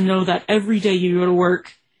 to know that every day you go to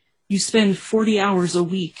work, you spend 40 hours a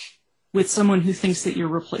week with someone who thinks that you're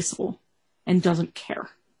replaceable and doesn't care.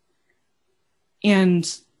 And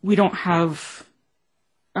we don't have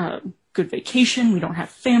good vacation, we don't have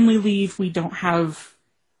family leave, we don't have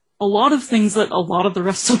a lot of things that a lot of the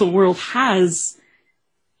rest of the world has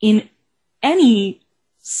in any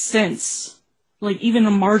sense, like even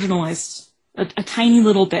a marginalized, a tiny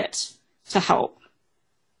little bit to help.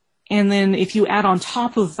 And then if you add on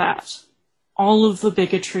top of that all of the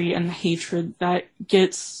bigotry and the hatred that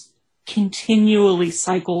gets continually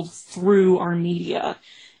cycled through our media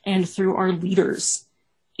and through our leaders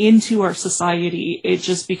into our society, it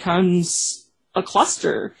just becomes a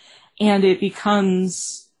cluster, and it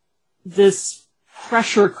becomes this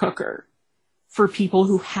pressure cooker for people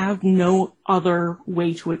who have no other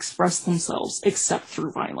way to express themselves except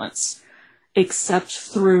through violence, except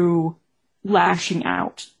through lashing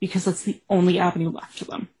out, because that's the only avenue left to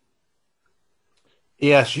them.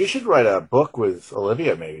 Yes, you should write a book with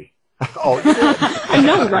Olivia, maybe. Oh, I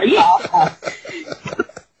know, right?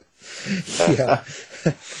 Yeah.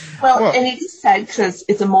 Well, and it is sad because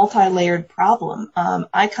it's a multi-layered problem.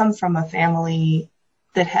 I come from a family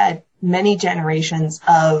that had many generations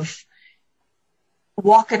of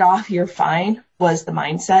walk it off, you're fine, was the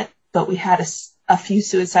mindset, but we had a few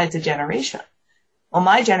suicides a generation. Well,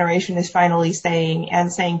 my generation is finally saying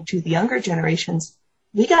to the younger generations,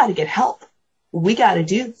 we got to get help. We got to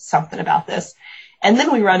do something about this. And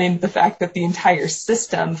then we run into the fact that the entire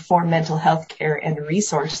system for mental health care and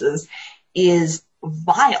resources is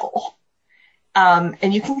vile.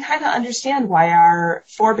 And you can kind of understand why our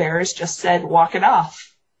forebears just said, walk it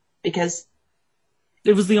off, because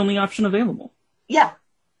it was the only option available. Yeah.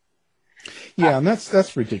 Yeah, and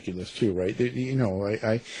that's ridiculous too, right? You know,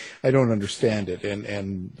 I don't understand it,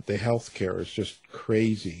 and the healthcare is just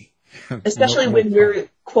crazy. Especially when we're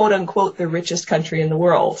quote unquote the richest country in the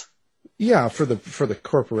world. Yeah, for the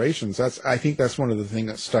corporations. I think that's one of the things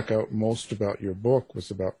that stuck out most about your book,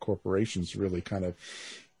 was about corporations really kind of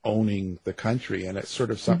owning the country. And it's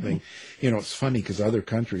sort of something, you know, it's funny because other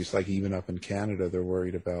countries, like even up in Canada, they're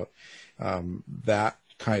worried about that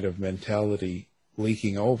kind of mentality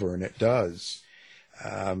leaking over, and it does.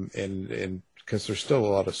 And because there's still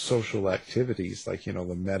a lot of social activities, like, you know,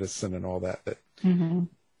 the medicine and all that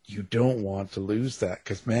you don't want to lose that.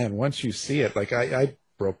 Because, man, once you see it, like I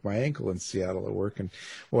broke my ankle in Seattle at work, and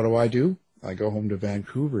what do? I go home to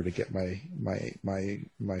Vancouver to get my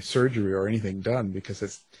surgery or anything done, because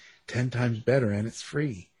it's 10 times better and it's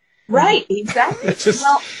free. Right, exactly.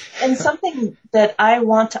 Well, and something that I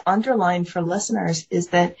want to underline for listeners is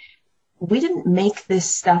that we didn't make this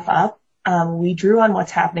stuff up. We drew on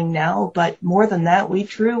what's happening now, but more than that, we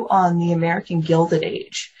drew on the American Gilded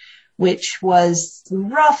Age, which was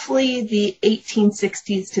roughly the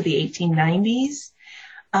 1860s to the 1890s.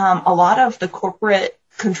 A lot of the corporate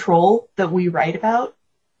control that we write about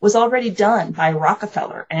was already done by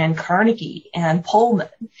Rockefeller and Carnegie and Pullman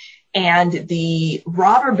and the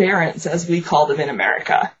robber barons, as we call them in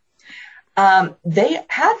America. They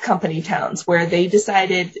had company towns where they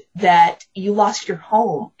decided that you lost your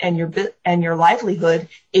home and your livelihood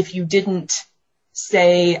if you didn't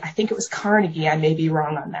say, I think it was Carnegie, I may be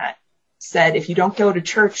wrong on that, said, if you don't go to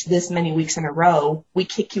church this many weeks in a row, we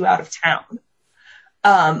kick you out of town.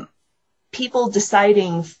 People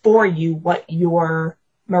deciding for you what your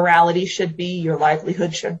morality should be, your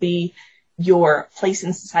livelihood should be, your place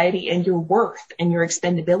in society, and your worth and your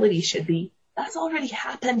expendability should be, that's already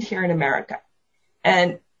happened here in America.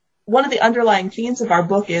 And one of the underlying themes of our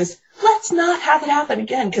book is, let's not have it happen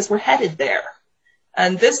again, because we're headed there.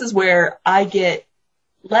 and this is where I get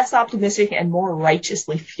less optimistic and more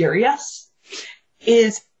righteously furious,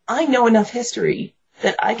 is I know enough history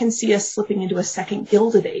that I can see us slipping into a second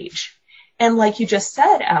Gilded Age. And like you just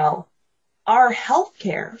said, Al, our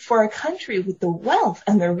healthcare for a country with the wealth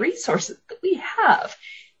and the resources that we have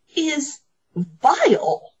is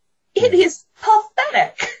vile. It is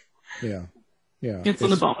pathetic. Yeah. It's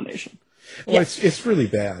an abomination. Well, it's really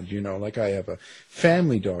bad, you know. Like, I have a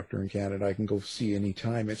family doctor in Canada I can go see any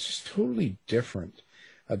time. It's just totally different.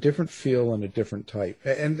 A different feel and a different type.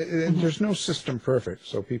 And there's no system perfect.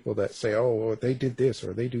 So people that say, oh, they did this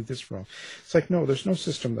or they do this wrong. It's like, no, there's no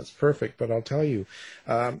system that's perfect. But I'll tell you,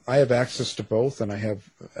 I have access to both, and I have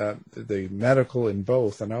the medical in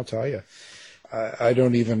both. And I'll tell you, I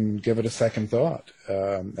don't even give it a second thought.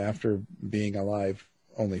 After being alive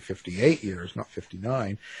only 58 years, not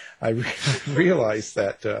 59, I realized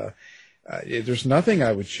that there's nothing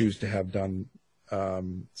I would choose to have done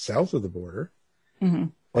south of the border. Mm-hmm.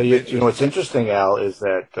 Well, you know, what's interesting, Al, is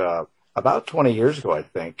that about 20 years ago, I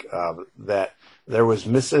think, that there was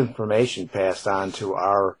misinformation passed on to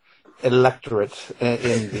our electorate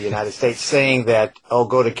in the United States, saying that, oh,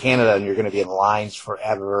 go to Canada and you're going to be in lines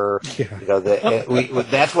forever. Yeah. You know,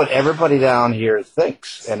 that's what everybody down here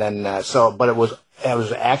thinks. And then, but it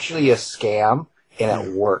was actually a scam, and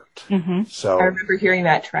it worked. Mm-hmm. So I remember hearing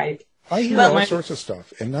that, Tripe. I hear all sorts of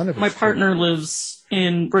stuff, and none of it. My partner lives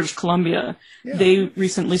in British Columbia. Yeah. They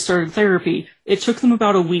recently started therapy. It took them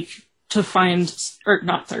about a week to find, or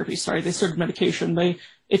not therapy, sorry, they started medication.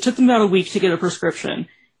 It took them about a week to get a prescription.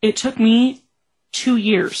 It took me 2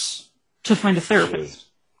 years to find a therapist.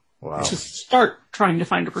 Wow. To start trying to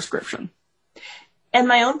find a prescription. And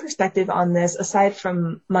my own perspective on this, aside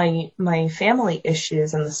from my family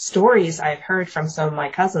issues and the stories I've heard from some of my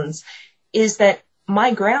cousins, is that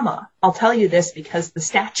my grandma, I'll tell you this because the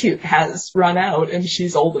statute has run out and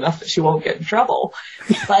she's old enough that she won't get in trouble,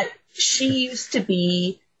 but she used to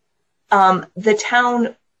be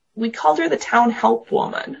we called her the town help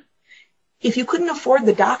woman. If you couldn't afford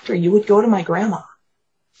the doctor, you would go to my grandma.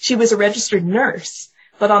 She was a registered nurse,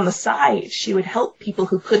 but on the side, she would help people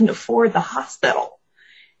who couldn't afford the hospital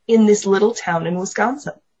in this little town in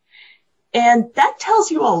Wisconsin. And that tells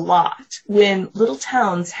you a lot when little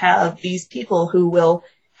towns have these people who will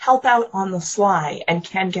help out on the sly and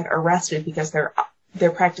can get arrested because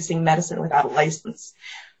they're practicing medicine without a license.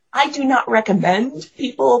 I do not recommend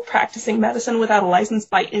people practicing medicine without a license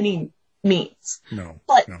by any means. No.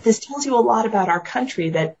 This tells you a lot about our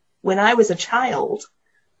country, that when I was a child,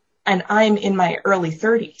 and I'm in my early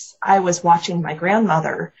 30s, I was watching my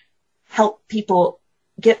grandmother help people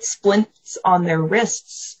get splints on their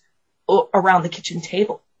wrists around the kitchen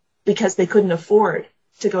table because they couldn't afford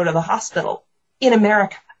to go to the hospital in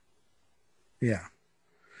America. Yeah.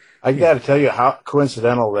 I got to tell you how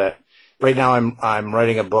coincidental that right now I'm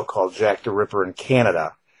writing a book called Jack the Ripper in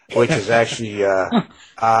Canada, which is actually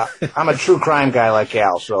I'm a true crime guy like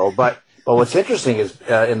Al. So, but what's interesting is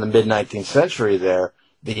in the mid 19th century, the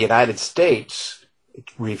United States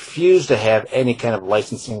refused to have any kind of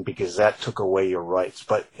licensing because that took away your rights.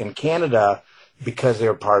 But in Canada, because they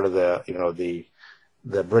were part of the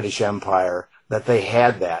British Empire, that they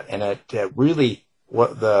had that, and it really,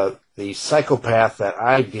 what the psychopath that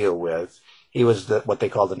I deal with, he was what they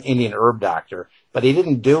called an Indian herb doctor, but he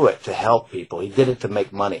didn't do it to help people. He did it to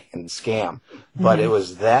make money and scam. But it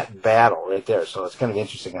was that battle right there. So it's kind of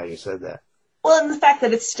interesting how you said that. Well, and the fact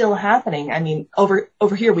that it's still happening. I mean, over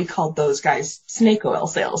here we called those guys snake oil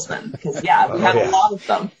salesmen because, we had a lot of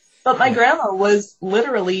them. But my grandma was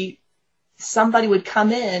literally, somebody would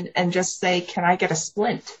come in and just say, can I get a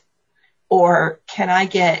splint? Or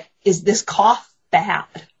is this cough bad?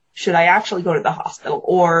 Should I actually go to the hospital?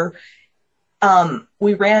 Or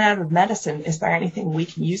we ran out of medicine. Is there anything we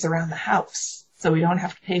can use around the house so we don't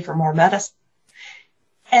have to pay for more medicine?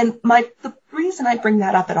 And the reason I bring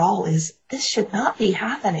that up at all is this should not be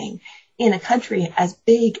happening in a country as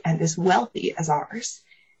big and as wealthy as ours.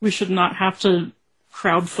 We should not have to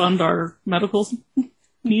crowdfund our medical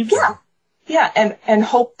needs. Yeah, and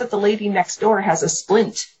hope that the lady next door has a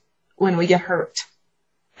splint when we get hurt.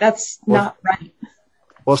 That's not right.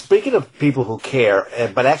 Well, speaking of people who care,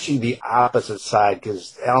 but actually the opposite side,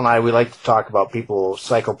 because Al and I, we like to talk about people,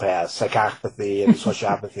 psychopaths, psychopathy and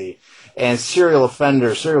sociopathy, and serial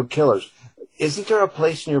offenders, serial killers. Isn't there a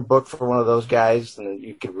place in your book for one of those guys? And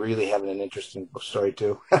you could really have an interesting story,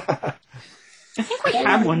 too. I think we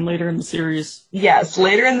have one later in the series. Yes,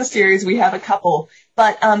 later in the series we have a couple.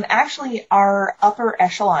 But actually our upper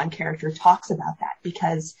echelon character talks about that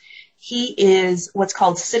because he is what's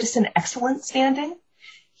called citizen excellence standing.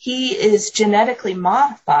 He is genetically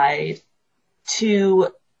modified to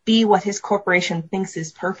be what his corporation thinks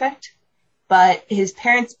is perfect, but his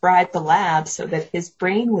parents bribed the lab so that his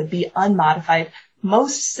brain would be unmodified.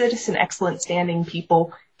 Most citizen excellent standing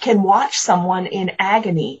people can watch someone in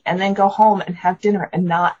agony and then go home and have dinner and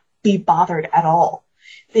not be bothered at all.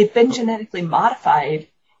 They've been genetically modified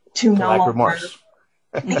to no longer remorse.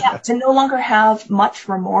 to no longer have much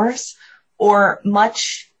remorse or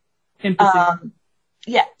much empathy.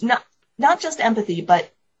 Not just empathy,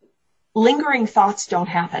 but lingering thoughts don't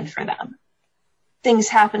happen for them. Things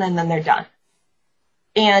happen and then they're done.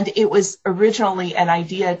 And it was originally an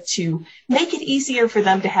idea to make it easier for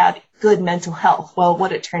them to have good mental health. Well,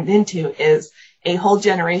 what it turned into is a whole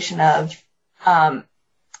generation of a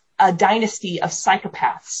dynasty of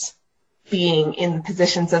psychopaths being in the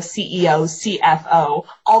positions of CEO, CFO,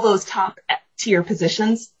 all those top tier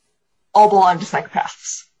positions all belong to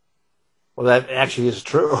psychopaths. Well, that actually is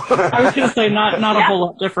true. I was going to say not a whole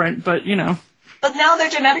lot different, but you know. But now they're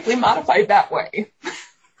genetically modified that way.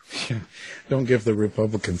 Don't give the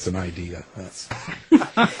Republicans an idea. That's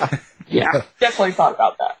yeah, definitely thought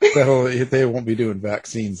about that. They won't be doing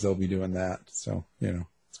vaccines; they'll be doing that. So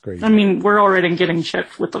it's crazy. I mean, we're already getting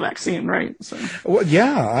chipped with the vaccine, right? So. Well,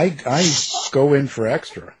 yeah, I go in for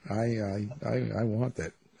extra. I want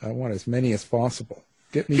that. I want as many as possible.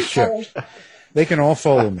 Get me chipped. They can all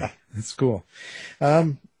follow me. That's cool.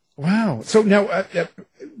 Wow. So now,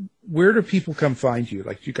 where do people come find you?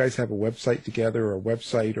 Like, do you guys have a website together, or a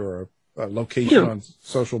website, or a location on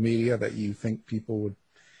social media that you think people would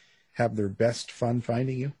have their best fun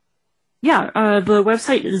finding you? Yeah, the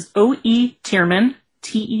website is oetierman,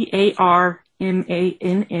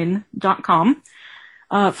 TEARMANN.com.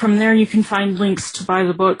 From there, you can find links to buy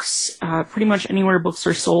the books pretty much anywhere books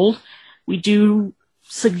are sold. We do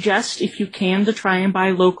suggest, if you can, to try and buy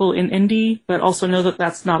local in indie, but also know that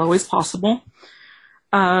that's not always possible.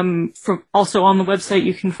 Also on the website,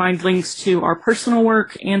 you can find links to our personal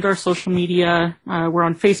work and our social media. We're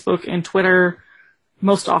on Facebook and Twitter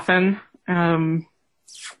most often.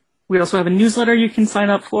 We also have a newsletter you can sign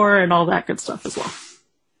up for and all that good stuff as well.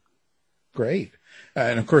 Great.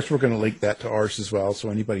 And of course, we're going to link that to ours as well. So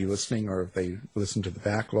anybody listening, or if they listen to the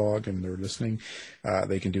backlog and they're listening,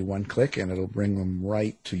 they can do one click and it'll bring them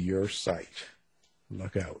right to your site.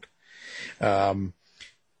 Look out.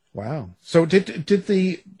 Wow. So did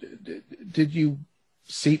you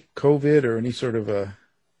seep COVID or any sort of a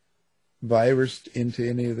virus into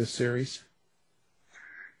any of this series?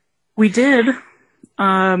 We did.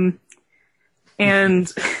 And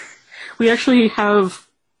we actually have,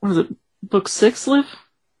 what is it, book 6 live?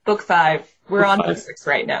 Book 5. We're on book 5. book 6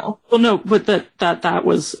 right now. Well, no, but that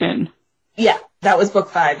was in. Yeah, that was book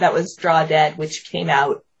 5. That was Draw Dead, which came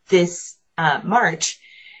out this March.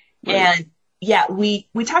 Right. And yeah, we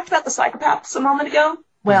talked about the psychopaths a moment ago.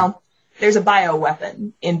 Well, there's a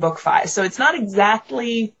bioweapon in book 5. So it's not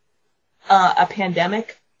exactly a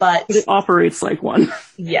pandemic, but it operates like one.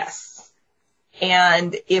 Yes.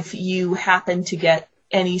 And if you happen to get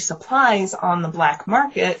any supplies on the black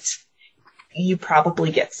market, you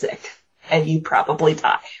probably get sick and you probably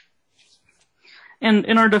die. And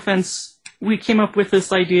in our defense, we came up with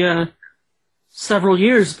this idea several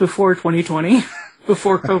years before 2020,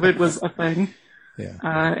 before COVID was a thing. Yeah.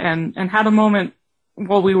 And had a moment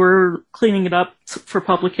while we were cleaning it up for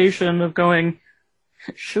publication of going,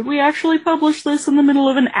 should we actually publish this in the middle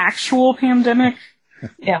of an actual pandemic?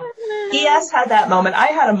 Yeah. ES had that moment. I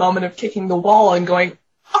had a moment of kicking the wall and going,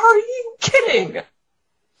 are you kidding?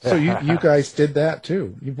 So you guys did that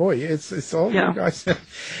too. Boy, it's all you guys.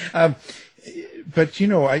 But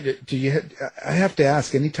I have to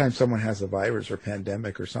ask, anytime someone has a virus or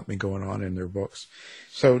pandemic or something going on in their books,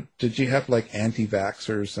 so did you have like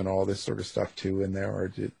anti-vaxxers and all this sort of stuff too in there, or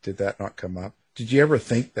did that not come up? Did you ever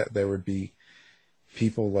think that there would be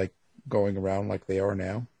people like going around like they are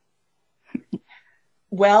now?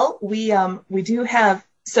 Well, we do have,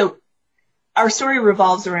 so our story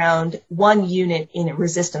revolves around one unit in a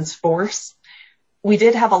resistance force. We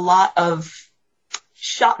did have a lot of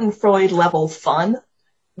Schadenfreude level fun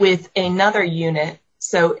with another unit.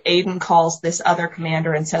 So Aiden calls this other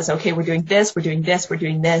commander and says, okay, we're doing this, we're doing this, we're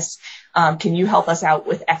doing this. Can you help us out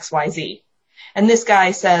with XYZ? And this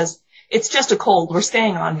guy says, it's just a cold. We're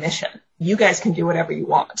staying on mission. You guys can do whatever you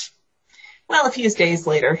want. Well, a few days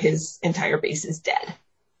later, his entire base is dead.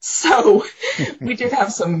 So we did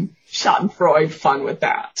have some Schadenfreude fun with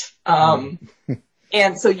that. And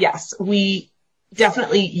so, yes, we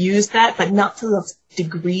definitely used that, but not to the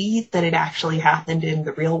degree that it actually happened in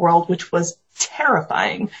the real world, which was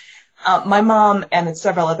terrifying. My mom and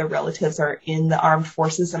several other relatives are in the armed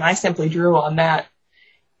forces, and I simply drew on that.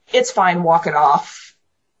 It's fine, walk it off.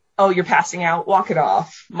 oh, you're passing out, walk it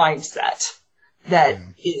off mindset that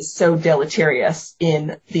is so deleterious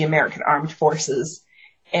in the American Armed Forces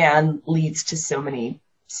and leads to so many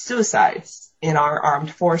suicides in our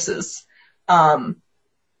armed forces.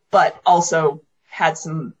 But also had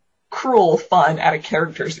some cruel fun at a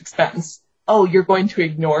character's expense. Oh, you're going to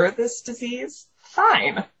ignore this disease?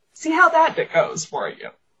 Fine. See how that goes for you.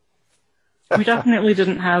 We definitely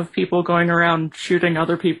didn't have people going around shooting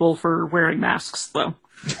other people for wearing masks, though.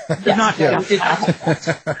 And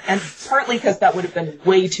partly because that would have been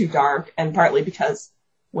way too dark, and partly because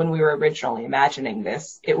when we were originally imagining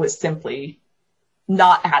this, it was simply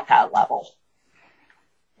not at that level.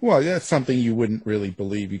 Well, that's something you wouldn't really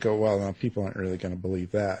believe. You go, well, no, people aren't really going to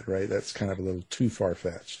believe that, right? That's kind of a little too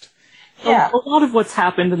far-fetched. Yeah. A lot of what's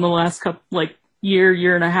happened in the last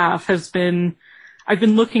year and a half has been, I've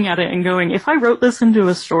been looking at it and going, if I wrote this into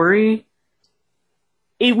a story,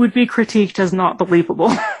 it would be critiqued as not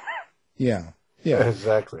believable. Yeah.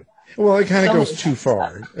 Exactly. Well, it kind of goes too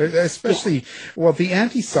far, especially, well, the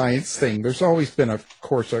anti-science thing, there's always been, of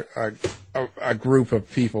course, a group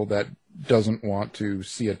of people that doesn't want to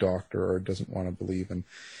see a doctor or doesn't want to believe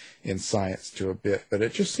in science to a bit, but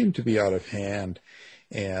it just seemed to be out of hand,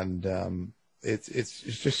 and it's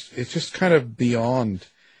just kind of beyond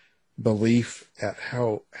belief at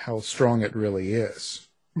how strong it really is.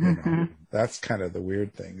 You know, that's kind of the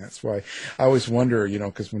weird thing. That's why I always wonder, you know,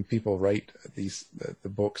 because when people write the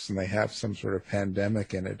books and they have some sort of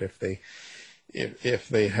pandemic in it, if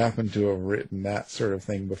they happen to have written that sort of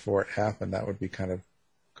thing before it happened, that would be kind of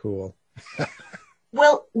cool.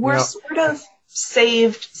 Well, we're sort of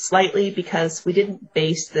saved slightly because we didn't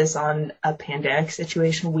base this on a pandemic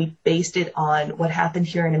situation. We based it on what happened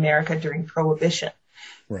here in America during Prohibition,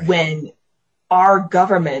 when our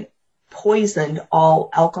government poisoned all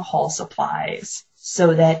alcohol supplies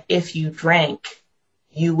so that if you drank,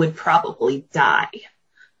 you would probably die.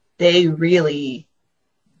 They really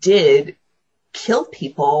did kill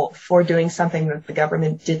people for doing something that the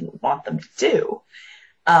government didn't want them to do.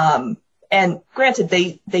 And granted,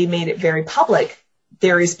 they made it very public.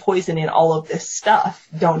 There is poison in all of this stuff.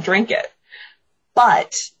 Don't drink it.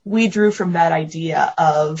 But we drew from that idea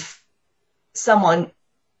of someone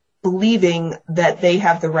believing that they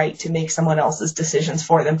have the right to make someone else's decisions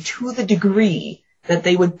for them to the degree that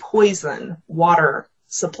they would poison water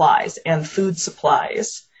supplies and food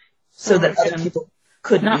supplies so that other people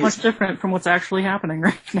could not much different from what's actually happening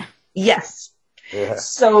right now. Yes. Yeah.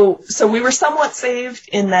 So we were somewhat saved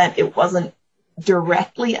in that it wasn't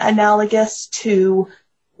directly analogous to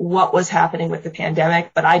what was happening with the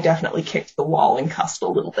pandemic, but I definitely kicked the wall and cussed a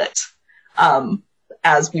little bit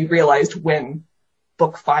as we realized when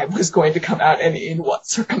Book 5 was going to come out and in what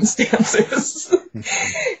circumstances.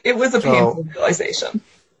 It was a painful realization.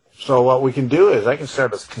 So what we can do is I can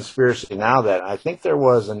start a conspiracy now that I think there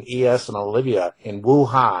was an ES and Olivia in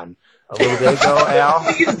Wuhan a little day ago, Al.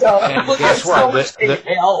 Please don't. And guess what?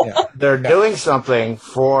 They're doing something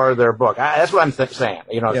for their book. That's what I'm saying.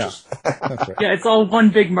 You know, That's right. Yeah, it's all one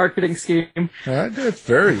big marketing scheme. It's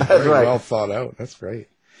very well thought out. That's great.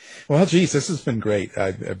 Well, geez, this has been great.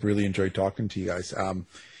 I've really enjoyed talking to you guys.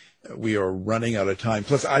 We are running out of time.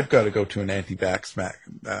 Plus, I've got to go to an anti-vax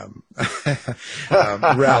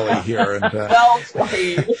rally here. And,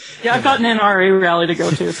 yeah, I've got an NRA rally to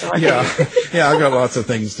go to. So yeah, I've got lots of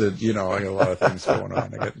things I got a lot of things going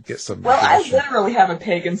on. I got to get some. Well, I literally have a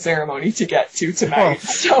pagan ceremony to get to tonight.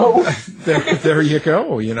 So there you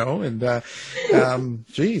go. You know, and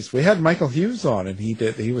geez, we had Michael Hughes on, and he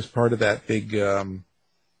was part of that big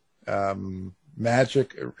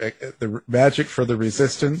magic for the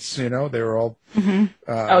resistance. You know, they were all. Mm-hmm.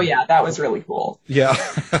 Oh yeah, that was really cool. Yeah,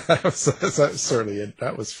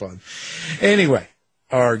 that was fun. Anyway,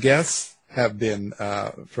 our guests have been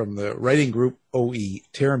from the writing group O.E.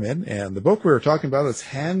 Tierman, and the book we were talking about is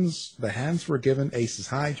The Hands Were Given, Aces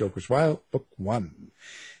High, Jokers Wild, Book 1.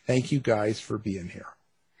 Thank you guys for being here.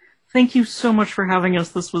 Thank you so much for having us.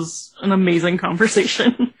 This was an amazing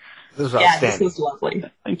conversation. This was outstanding. This was lovely.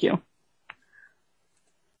 Thank you.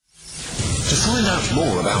 To find out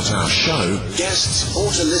more about our show, guests,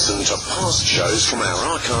 or to listen to past shows from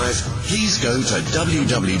our archive, please go to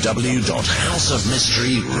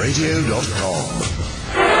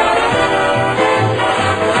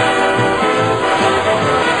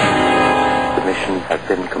www.houseofmysteryradio.com. The mission has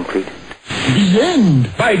been completed. The end!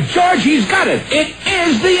 By George, he's got it! It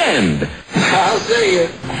is the end! I'll see you.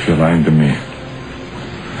 If you're lying to me,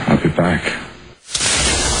 I'll be back.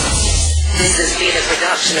 This has been a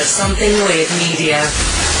production of Something Weird Media.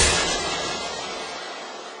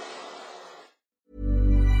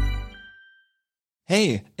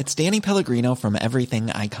 Hey, it's Danny Pellegrino from Everything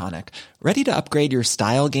Iconic. Ready to upgrade your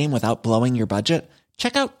style game without blowing your budget?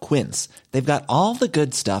 Check out Quince. They've got all the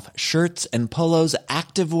good stuff, shirts and polos,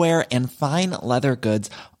 activewear, and fine leather goods,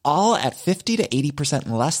 all at 50 to 80%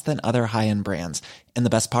 less than other high-end brands. And the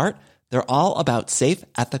best part? They're all about safe,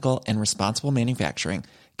 ethical, and responsible manufacturing.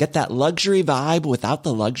 Get that luxury vibe without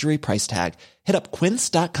the luxury price tag. Hit up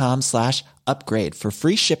quince.com/upgrade for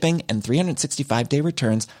free shipping and 365-day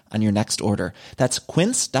returns on your next order. That's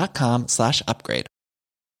quince.com/upgrade.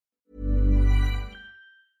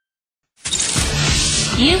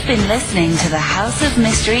 You've been listening to the House of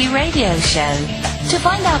Mystery radio show. To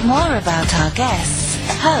find out more about our guests,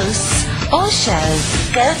 hosts, or shows,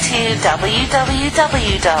 go to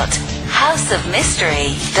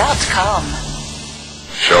www.houseofmystery.com.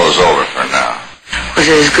 Show's over for now. Was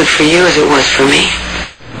it as good for you as it was for me?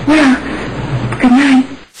 Well, good night.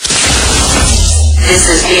 This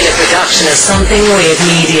has been a production of Something Weird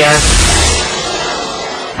Media.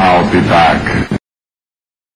 I'll be back.